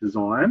generative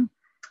design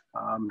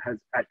has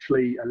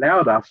actually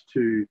allowed us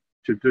to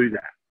do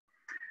that.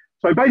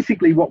 So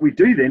basically what we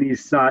do then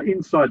is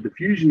inside the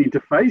Fusion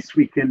interface,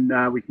 we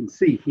can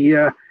see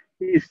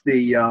here's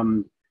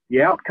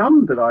the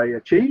outcome that I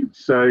achieved.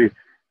 So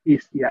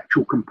here's the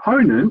actual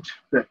component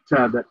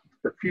that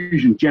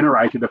Fusion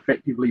generated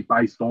effectively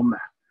based on that.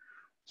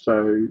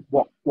 So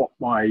what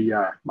my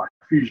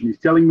Fusion is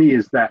telling me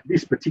is that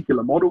this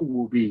particular model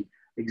will be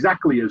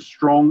exactly as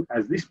strong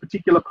as this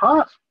particular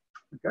part.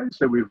 Okay,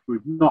 so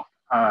we've not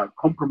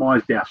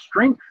compromised our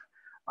strength,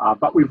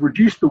 but we've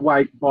reduced the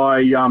weight by,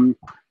 and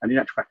in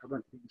actual fact, I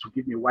don't think this will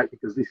give me a weight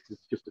because this is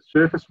just a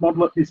surface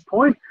model at this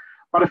point,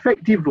 but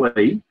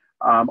effectively,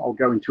 I'll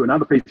go into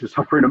another piece of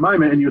software in a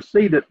moment, and you'll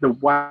see that the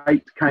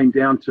weight came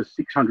down to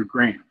 600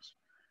 grams.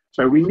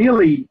 So we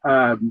nearly,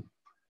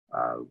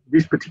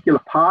 this particular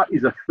part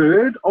is a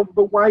third of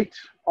the weight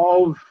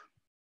of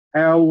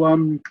our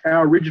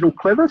original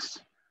clevis.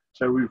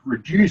 So we've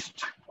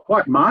reduced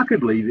quite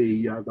markedly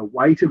the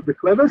weight of the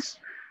clevis.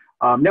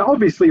 Now,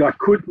 obviously, I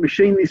could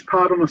machine this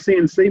part on a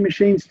CNC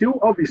machine still.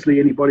 Obviously,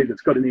 anybody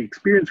that's got any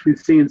experience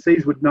with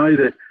CNCs would know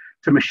that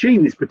to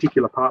machine this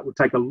particular part would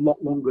take a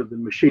lot longer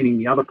than machining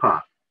the other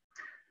part.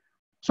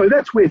 So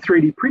that's where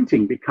 3D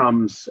printing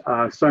becomes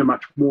so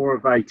much more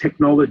of a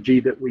technology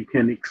that we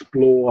can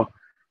explore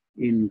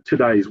in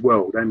today's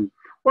world. And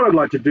what I'd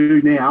like to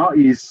do now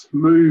is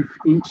move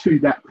into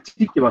that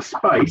particular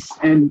space,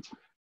 and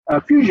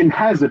Fusion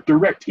has a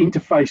direct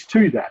interface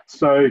to that.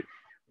 So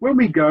when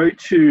we go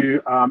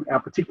to our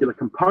particular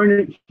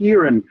component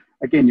here, and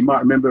again, you might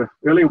remember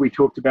earlier we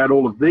talked about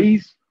all of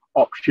these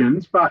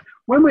options, but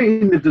when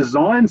we're in the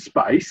design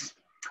space,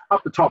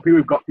 up the top here,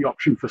 we've got the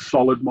option for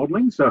solid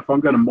modeling. So if I'm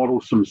going to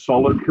model some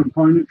solid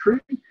componentry,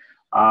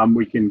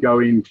 we can go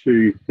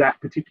into that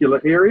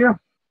particular area.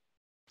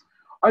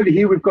 Over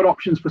here, we've got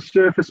options for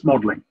surface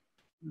modeling.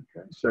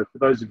 Okay, so for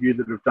those of you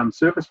that have done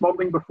surface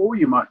modeling before,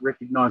 you might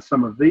recognize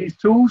some of these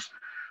tools.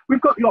 We've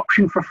got the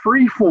option for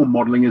freeform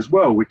modeling as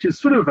well, which is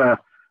sort of a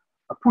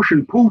push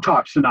and pull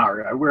type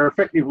scenario where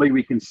effectively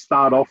we can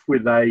start off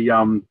with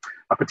a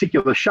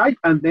particular shape,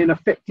 and then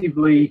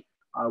effectively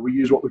we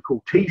use what we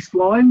call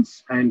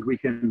T-splines, and we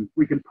can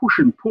push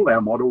and pull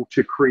our model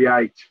to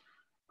create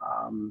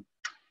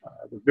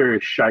the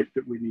various shape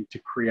that we need to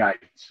create.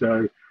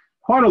 So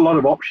quite a lot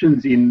of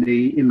options in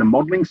the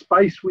modeling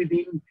space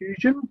within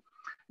Fusion.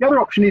 The other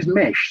option is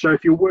mesh. So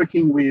if you're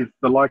working with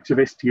the likes of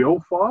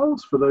STL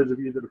files, for those of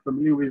you that are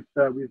familiar with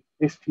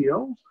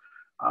STLs,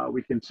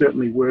 we can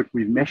certainly work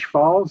with mesh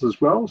files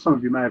as well. Some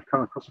of you may have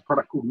come across a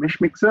product called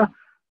Mesh Mixer.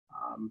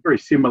 Very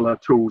similar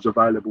tools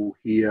available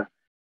here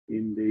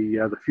in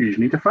the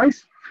Fusion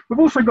interface. We've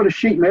also got a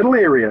sheet metal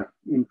area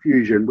in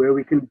Fusion where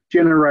we can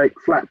generate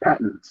flat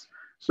patterns.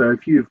 So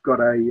if you've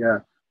got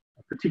a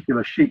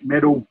particular sheet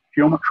metal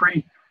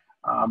geometry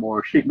or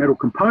a sheet metal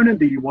component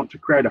that you want to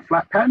create a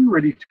flat pattern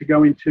ready to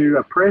go into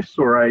a press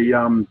or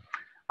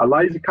a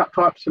laser cut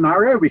type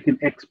scenario, we can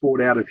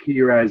export out of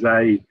here as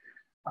a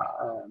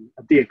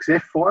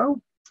DXF file.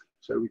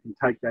 So we can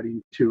take that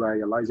into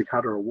a laser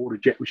cutter or a water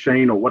jet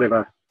machine or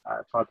whatever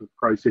type of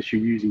process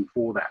you're using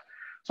for that.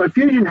 So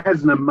Fusion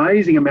has an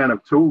amazing amount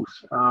of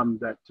tools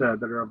that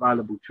are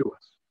available to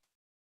us.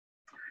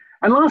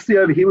 And lastly,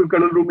 over here, we've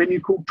got a little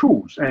menu called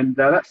Tools, and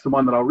that's the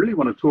one that I really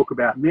want to talk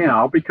about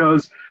now,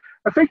 because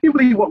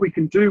effectively what we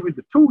can do with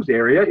the Tools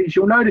area is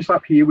you'll notice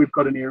up here we've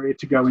got an area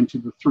to go into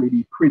the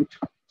 3D print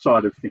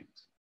side of things.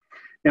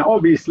 Now,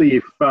 obviously,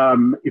 if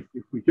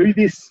we do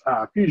this,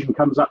 Fusion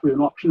comes up with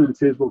an option and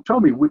says, well,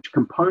 tell me which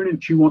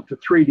components you want to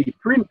 3D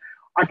print.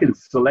 I can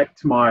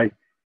select my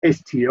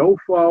STL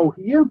file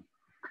here.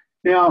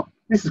 Now,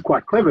 this is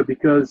quite clever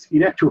because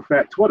in actual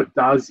fact, what it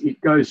does, it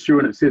goes through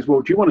and it says,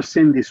 well, do you want to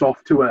send this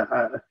off to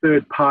a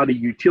third-party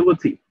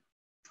utility?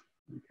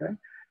 Okay.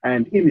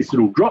 And in this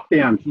little drop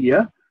down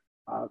here,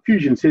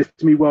 Fusion says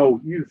to me, well,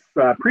 you've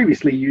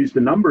previously used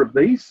a number of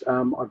these.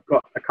 I've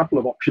got a couple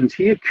of options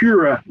here.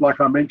 Cura,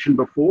 like I mentioned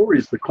before,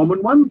 is the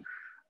common one.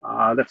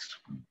 That's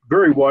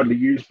very widely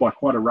used by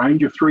quite a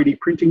range of 3D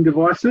printing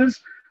devices.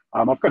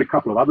 I've got a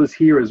couple of others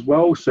here as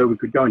well. So we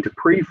could go into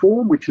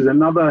Preform, which is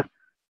another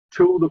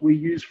tool that we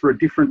use for a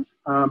different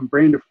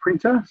brand of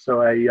printer.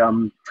 So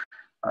a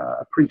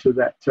printer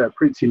that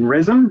prints in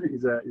resin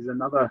is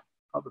another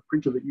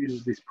printer that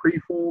uses this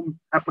Preform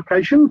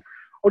application.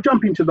 I'll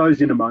jump into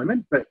those in a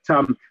moment, but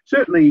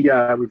certainly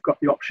we've got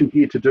the option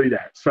here to do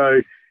that.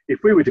 So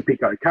if we were to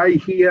pick OK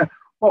here,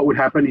 what would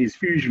happen is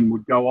Fusion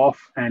would go off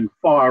and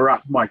fire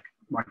up my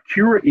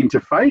Cura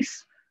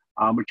interface,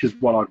 which is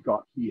what I've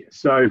got here.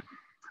 So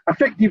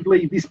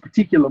effectively, this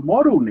particular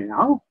model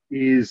now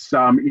is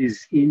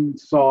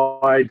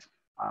inside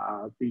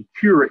the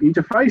Cura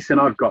interface, and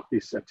I've got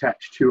this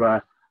attached to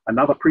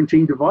another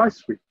printing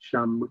device, which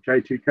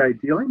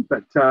A2K dealing.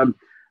 But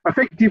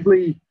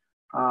effectively,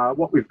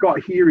 what we've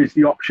got here is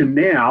the option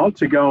now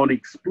to go and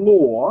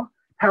explore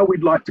how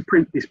we'd like to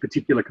print this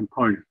particular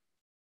component.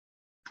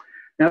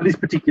 Now, this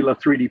particular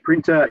 3D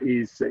printer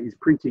is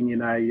printing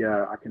in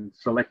I can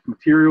select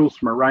materials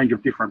from a range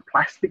of different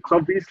plastics,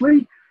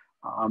 obviously,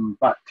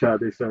 but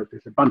there's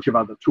a bunch of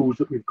other tools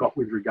that we've got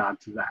with regard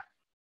to that.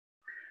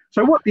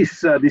 So what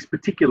this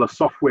particular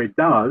software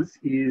does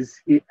is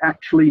it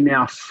actually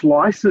now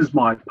slices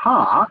my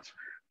part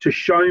to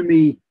show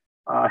me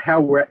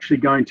how we're actually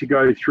going to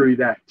go through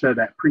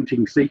that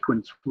printing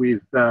sequence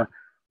with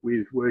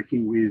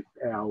working with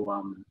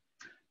our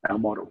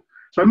model.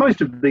 So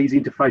most of these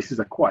interfaces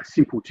are quite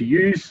simple to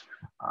use.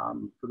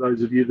 For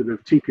those of you that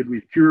have tinkered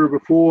with Cura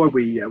before,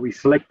 we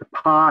select the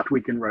part,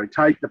 we can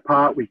rotate the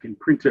part, we can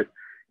print it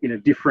in a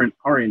different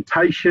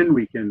orientation,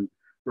 we can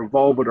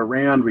revolve it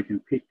around, we can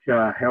pick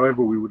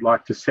however we would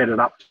like to set it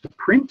up to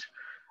print.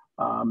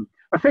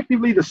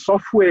 Effectively, the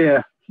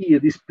software here,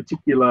 this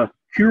particular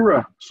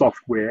Cura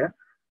software,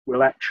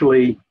 will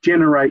actually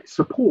generate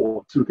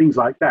supports and things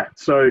like that.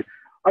 So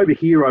over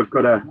here, I've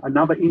got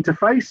another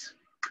interface.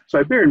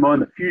 So bear in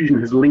mind that Fusion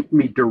has linked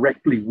me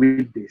directly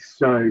with this.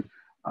 So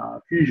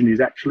Fusion is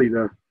actually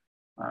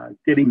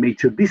getting me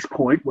to this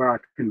point where I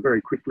can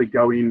very quickly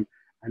go in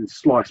and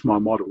slice my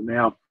model.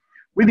 Now,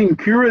 within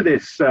Cura,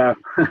 there's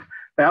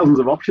thousands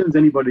of options.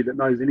 Anybody that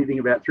knows anything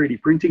about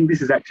 3D printing,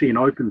 this is actually an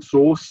open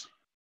source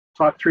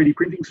type 3D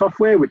printing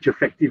software, which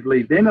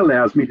effectively then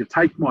allows me to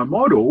take my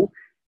model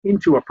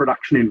into a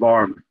production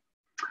environment.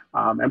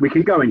 And we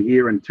can go in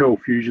here and tell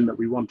Fusion that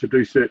we want to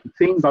do certain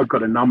things. I've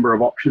got a number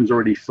of options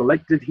already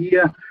selected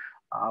here.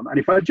 And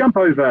if I jump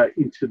over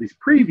into this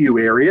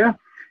preview area,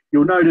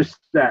 you'll notice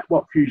that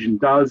what Fusion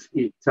does,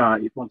 it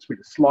wants me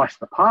to slice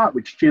the part,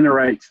 which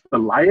generates the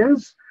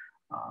layers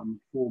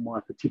for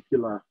my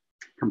particular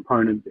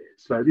component there.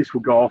 So this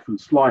will go off and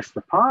slice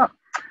the part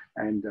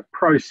and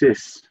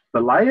process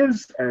the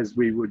layers as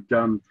we would,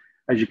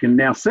 as you can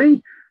now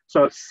see.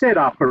 So it's set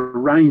up a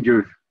range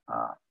of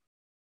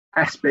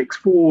aspects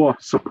for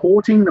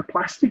supporting the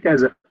plastic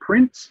as it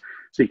prints.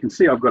 So you can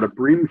see I've got a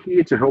brim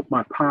here to help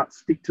my part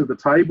stick to the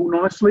table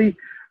nicely.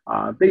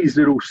 These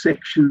little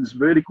sections,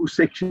 vertical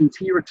sections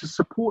here, are to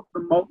support the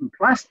molten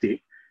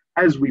plastic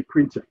as we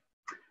print it.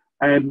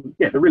 And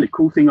yeah, the really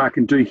cool thing I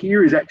can do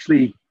here is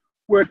actually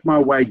work my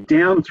way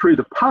down through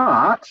the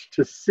part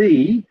to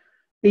see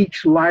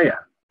each layer.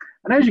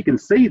 And as you can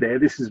see there,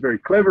 this is very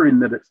clever in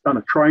that it's done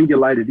a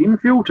triangulated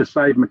infill to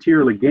save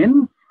material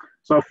again.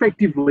 So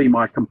effectively,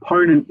 my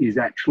component is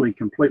actually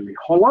completely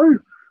hollow,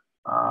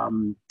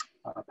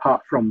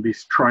 apart from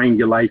this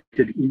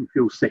triangulated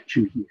infill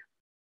section here.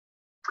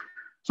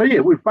 So yeah,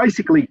 we've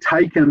basically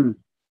taken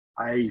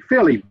a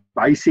fairly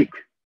basic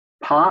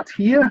part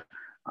here.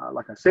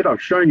 Like I said,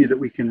 I've shown you that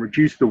we can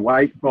reduce the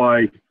weight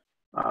by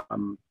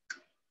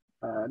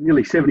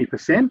nearly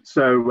 70%.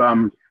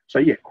 So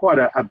yeah, quite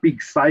a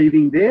big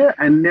saving there.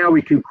 And now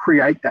we can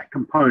create that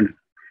component.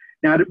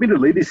 Now,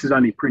 admittedly, this is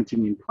only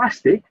printing in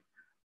plastic,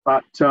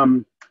 but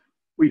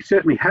we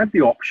certainly have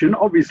the option,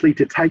 obviously,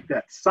 to take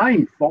that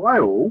same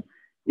file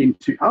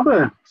into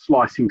other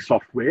slicing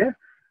software.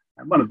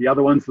 And one of the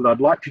other ones that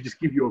I'd like to just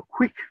give you a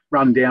quick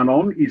rundown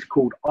on is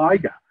called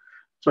Eiger.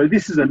 So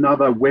this is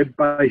another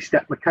web-based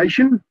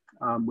application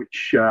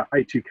which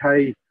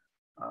A2K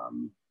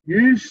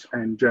use,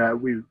 and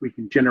we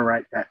can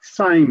generate that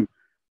same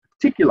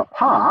particular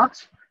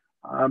part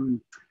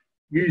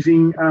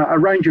using a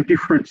range of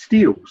different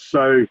steels.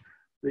 So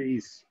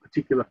these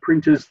particular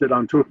printers that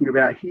I'm talking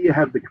about here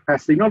have the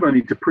capacity not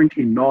only to print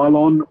in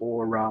nylon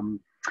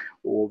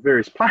or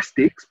various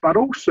plastics, but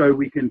also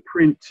we can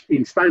print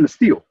in stainless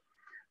steel.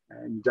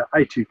 And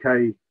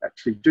A2K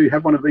actually do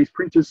have one of these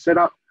printers set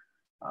up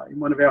in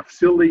one of our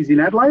facilities in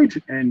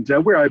Adelaide, and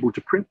we're able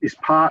to print this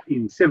part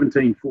in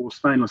 17.4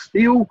 stainless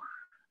steel.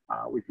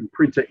 We can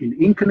print it in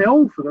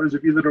Inconel, for those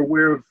of you that are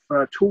aware of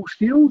tool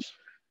steels.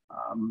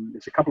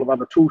 There's a couple of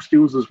other tool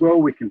steels as well.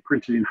 We can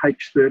print it in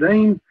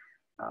H13,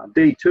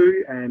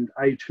 D2 and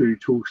A2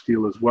 tool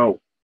steel as well.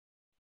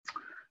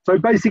 So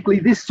basically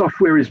this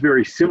software is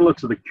very similar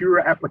to the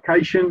Cura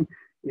application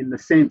in the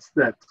sense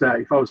that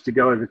if I was to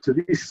go over to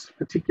this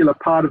particular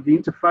part of the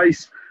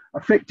interface,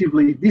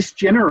 effectively this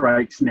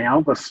generates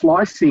now the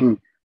slicing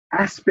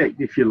aspect,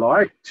 if you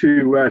like,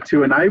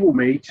 to enable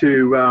me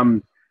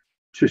to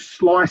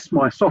slice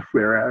my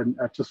software and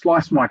to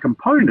slice my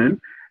component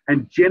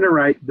and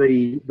generate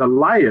the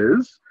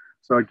layers.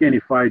 So again,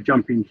 if I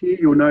jump in here,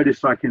 you'll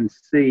notice I can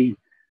see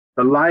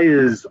the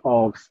layers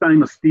of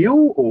stainless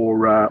steel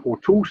or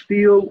tool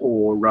steel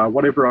or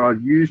whatever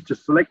I've used to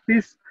select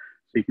this.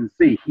 So you can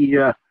see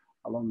here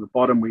along the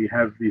bottom we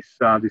have this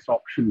this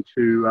option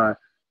to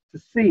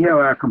see how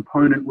our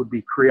component would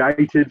be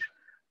created,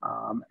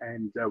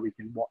 and we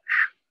can watch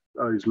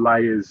those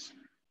layers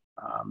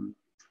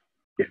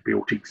get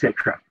built,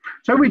 etc.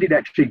 So we did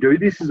actually do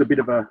this as a bit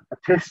of a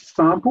test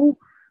sample,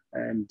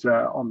 and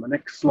on the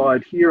next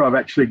slide here I've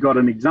actually got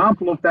an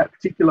example of that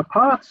particular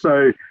part.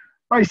 So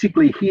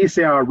basically here's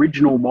our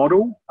original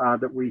model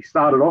that we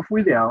started off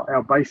with,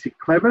 our basic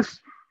clevis.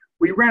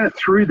 We ran it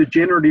through the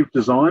generative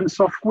design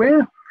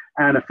software,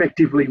 and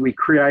effectively we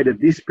created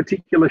this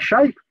particular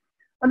shape,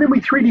 and then we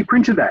 3D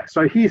printed that.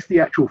 So here's the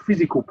actual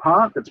physical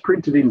part that's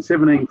printed in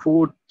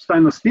 17.4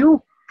 stainless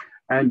steel.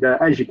 And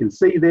as you can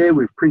see there,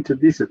 we've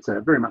printed this. It's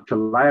very much a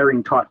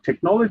layering type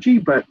technology,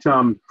 but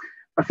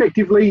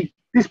effectively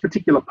this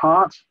particular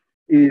part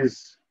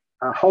is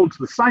holds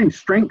the same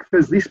strength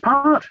as this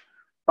part,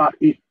 but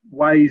it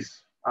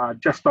weighs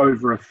just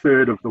over a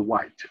third of the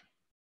weight.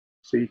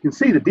 So you can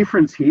see the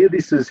difference here.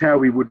 This is how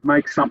we would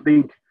make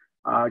something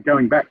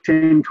going back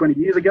 10, 20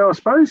 years ago, I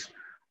suppose.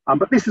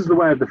 But this is the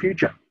way of the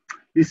future.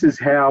 This is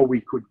how we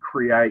could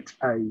create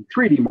a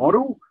 3D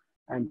model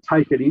and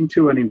take it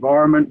into an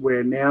environment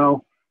where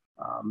now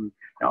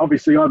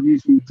obviously I've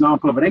used the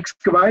example of an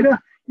excavator.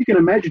 You can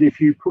imagine if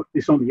you put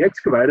this on the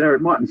excavator,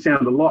 it mightn't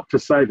sound a lot to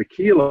save a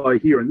kilo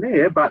here and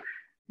there, but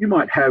you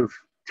might have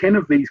 10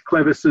 of these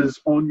clevises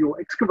on your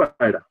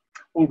excavator.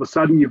 All of a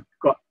sudden you've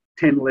got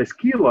 10 less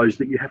kilos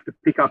that you have to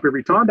pick up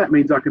every time. That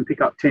means I can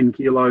pick up 10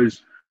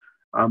 kilos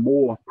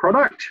more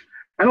product.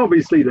 And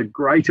obviously the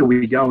greater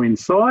we go in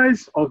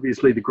size,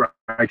 obviously the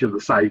greater the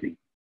saving.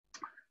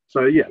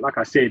 So yeah, like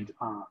I said,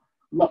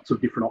 lots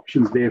of different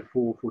options there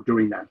for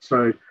doing that.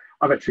 So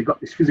I've actually got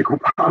this physical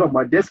part on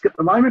my desk at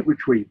the moment,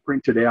 which we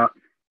printed out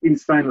in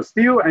stainless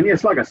steel. And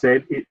yes, like I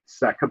said,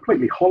 it's a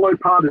completely hollow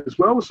part as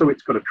well. So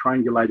it's got a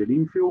triangulated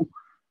infill.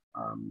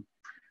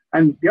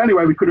 And the only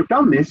way we could have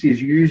done this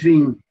is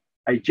using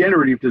a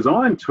generative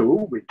design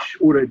tool, which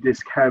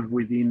Autodesk have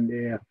within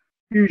their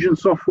Fusion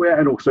software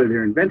and also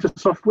their Inventor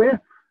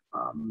software,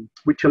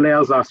 which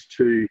allows us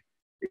to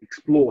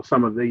explore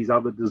some of these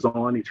other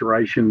design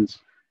iterations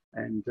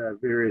and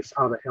various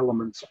other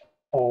elements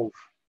of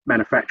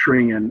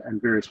manufacturing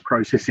and various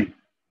processing.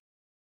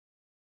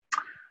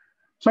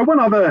 So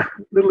one other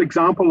little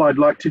example I'd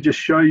like to just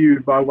show you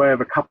by way of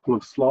a couple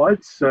of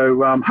slides.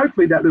 So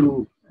hopefully that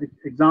little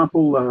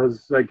example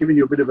has given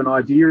you a bit of an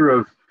idea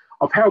of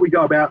how we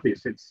go about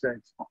this. It's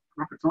not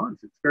rocket science.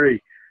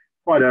 It's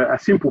quite a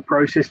simple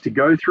process to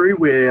go through,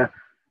 where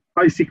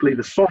basically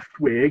the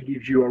software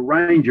gives you a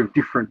range of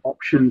different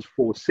options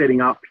for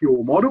setting up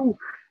your model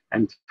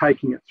and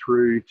taking it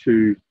through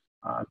to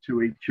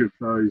each of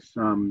those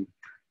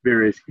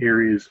various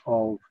areas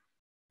of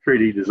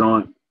 3D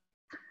design.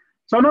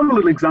 So another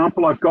little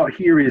example I've got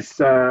here is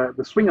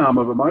the swing arm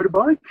of a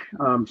motorbike.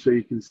 So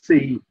you can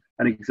see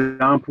an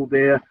example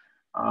there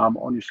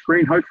on your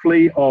screen,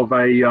 hopefully, of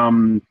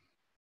a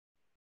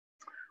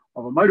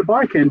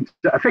motorbike. And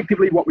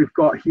effectively what we've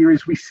got here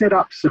is we set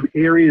up some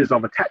areas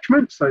of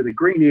attachment. So the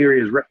green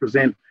areas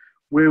represent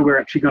where we're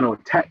actually going to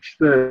attach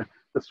the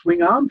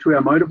swing arm to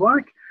our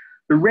motorbike.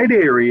 The red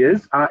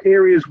areas are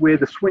areas where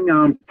the swing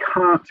arm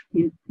can't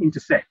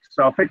intersect.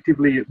 So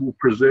effectively it will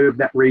preserve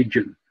that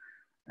region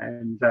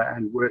and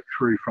work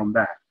through from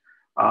that.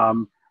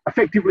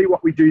 Effectively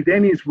what we do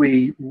then is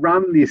we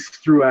run this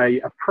through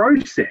a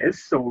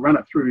process, or run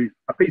it through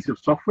a piece of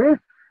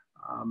software.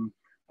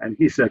 And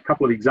here's a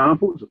couple of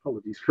examples.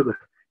 Apologies for the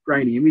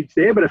grainy image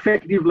there, but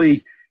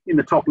effectively in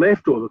the top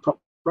left or the top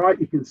right,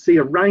 you can see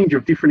a range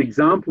of different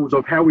examples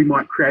of how we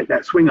might create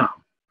that swing arm.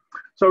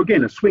 So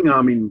again, a swing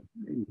arm in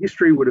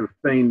history would have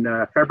been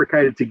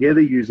fabricated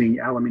together using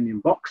aluminium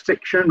box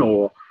section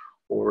or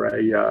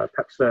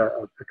perhaps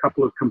a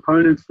couple of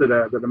components that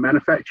are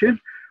manufactured.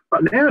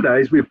 But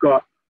nowadays we've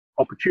got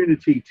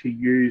opportunity to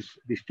use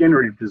this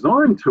generative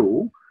design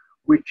tool,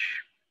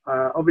 which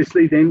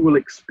obviously then will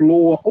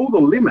explore all the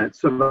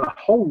limits of a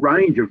whole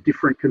range of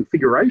different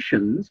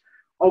configurations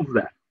of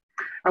that.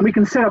 And we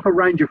can set up a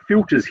range of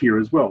filters here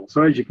as well.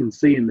 So as you can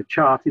see in the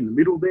chart in the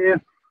middle there,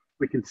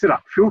 we can set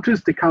up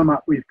filters to come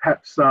up with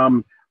perhaps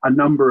a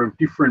number of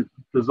different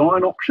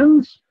design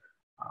options.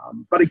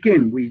 But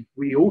again,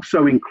 we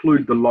also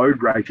include the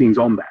load ratings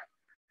on that.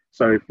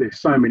 So if there's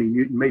so many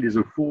Newton meters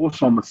of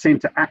force on the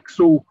center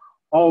axle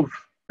of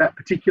that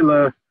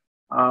particular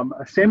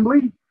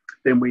assembly,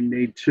 then we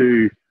need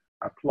to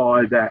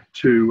apply that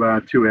to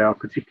our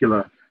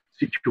particular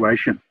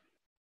situation.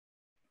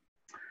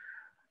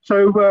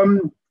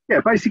 So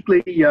yeah,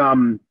 basically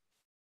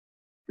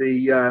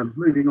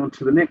moving on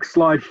to the next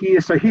slide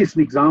here. So here's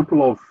an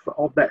example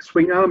of that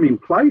swing arm in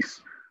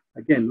place.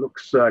 Again,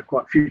 looks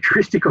quite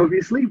futuristic,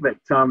 obviously, but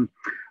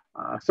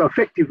so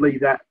effectively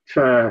that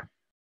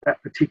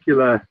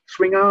particular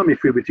swing arm,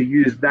 if we were to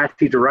use that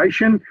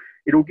iteration,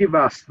 it'll give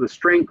us the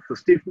strength, the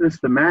stiffness,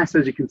 the mass,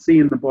 as you can see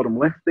in the bottom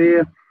left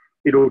there.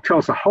 It'll tell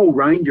us a whole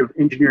range of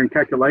engineering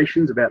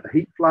calculations about the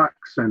heat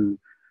flux and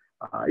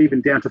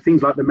even down to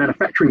things like the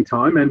manufacturing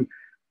time. And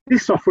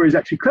this software is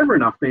actually clever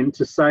enough then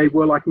to say,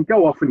 well, I can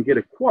go off and get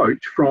a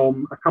quote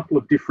from a couple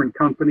of different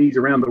companies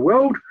around the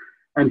world,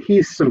 and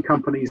here's some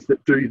companies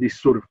that do this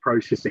sort of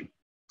processing.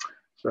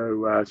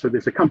 So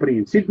there's a company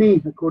in Sydney,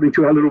 according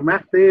to our little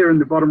map there in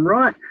the bottom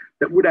right,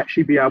 that would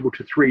actually be able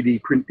to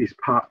 3D print this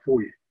part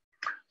for you.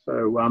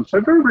 So,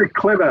 so very, very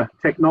clever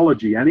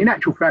technology. And in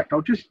actual fact,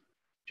 I'll just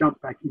jump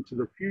back into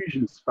the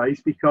Fusion space,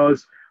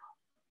 because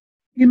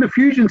in the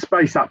Fusion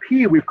space up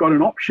here, we've got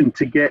an option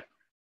to get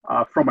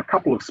from a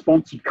couple of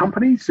sponsored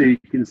companies. So you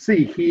can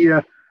see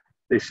here,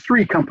 there's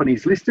 3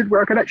 companies listed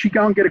where I could actually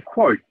go and get a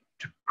quote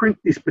to print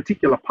this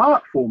particular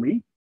part for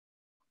me,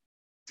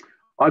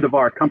 either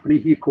via a company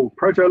here called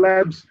Proto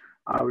Labs.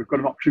 We've got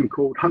an option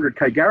called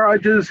 100K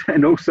Garages,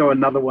 and also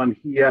another one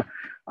here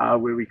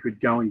where we could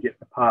go and get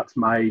the parts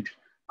made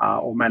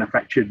or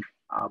manufactured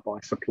by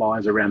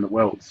suppliers around the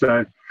world.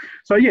 So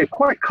yeah,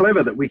 quite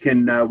clever that we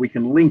can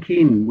link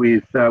in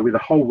with a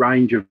whole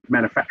range of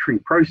manufacturing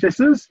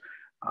processes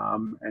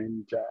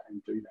and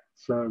do that.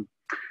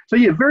 So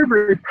yeah, very,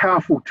 very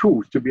powerful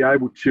tools to be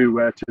able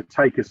to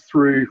take us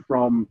through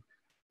from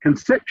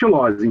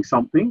conceptualizing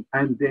something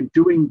and then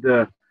doing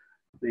the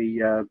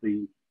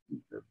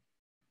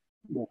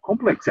more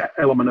complex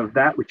element of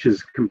that, which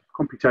is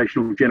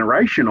computational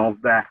generation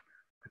of that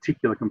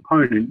particular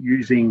component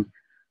using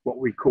what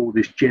we call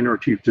this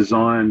generative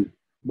design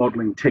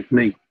modeling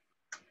technique,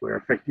 where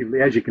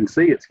effectively, as you can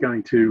see, it's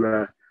going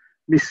to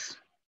miss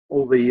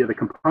all the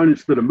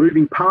components that are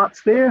moving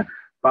parts there,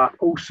 but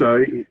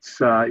also it's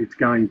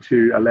going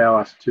to allow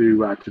us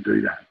to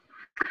do that.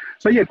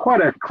 So yeah,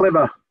 quite a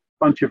clever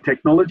bunch of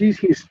technologies.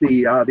 Here's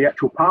the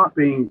actual part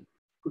being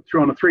put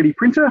through on a 3D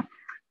printer,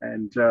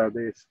 and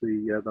there's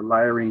the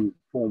layering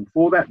form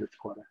for that. That's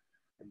quite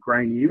a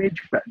grainy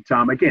image, but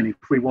again, if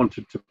we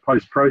wanted to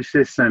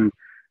post-process and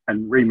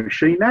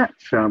remachine that,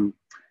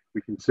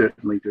 we can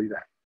certainly do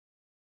that.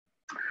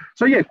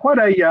 So yeah, quite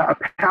a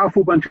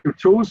powerful bunch of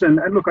tools.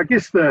 And look, I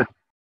guess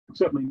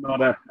certainly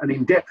not an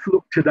in-depth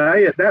look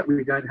today at that.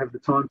 We don't have the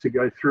time to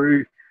go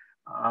through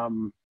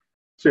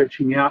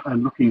searching out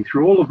and looking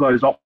through all of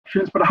those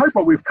options. But I hope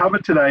what we've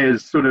covered today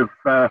has sort of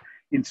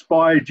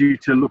inspired you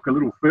to look a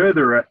little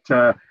further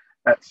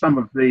at some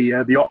of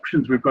the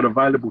options we've got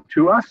available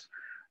to us.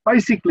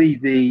 Basically,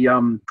 the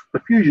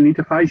Fusion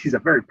interface is a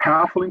very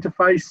powerful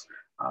interface.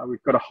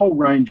 We've got a whole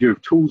range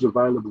of tools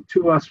available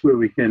to us where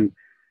we can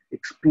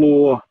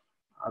explore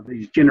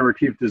these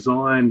generative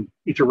design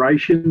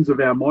iterations of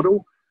our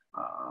model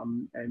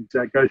and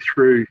go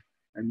through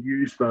and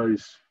use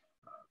those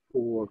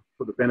for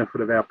the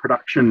benefit of our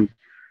production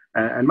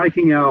and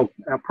making our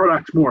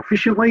products more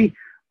efficiently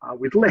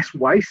with less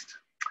waste.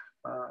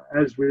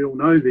 As we all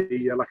know,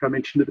 like I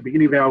mentioned at the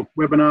beginning of our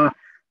webinar,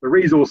 the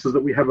resources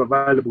that we have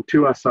available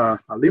to us are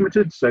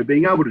limited. So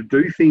being able to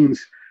do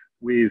things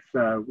with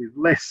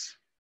less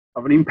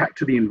of an impact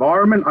to the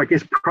environment, I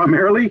guess,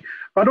 primarily,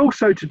 but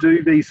also to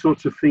do these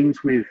sorts of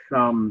things with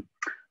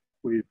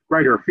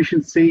greater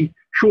efficiency,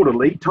 shorter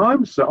lead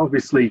times. So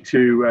obviously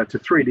to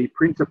 3D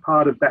print a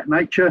part of that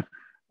nature,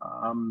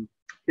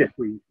 yeah,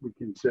 we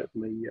can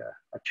certainly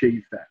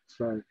achieve that.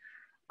 So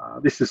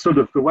this is sort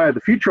of the way of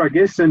the future, I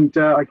guess. And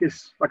I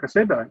guess, like I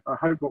said, I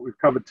hope what we've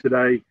covered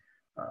today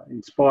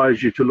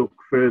inspires you to look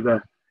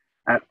further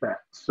at that.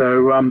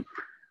 So,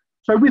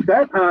 so with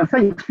that,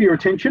 thanks for your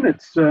attention.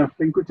 It's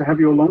been good to have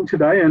you along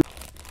today. And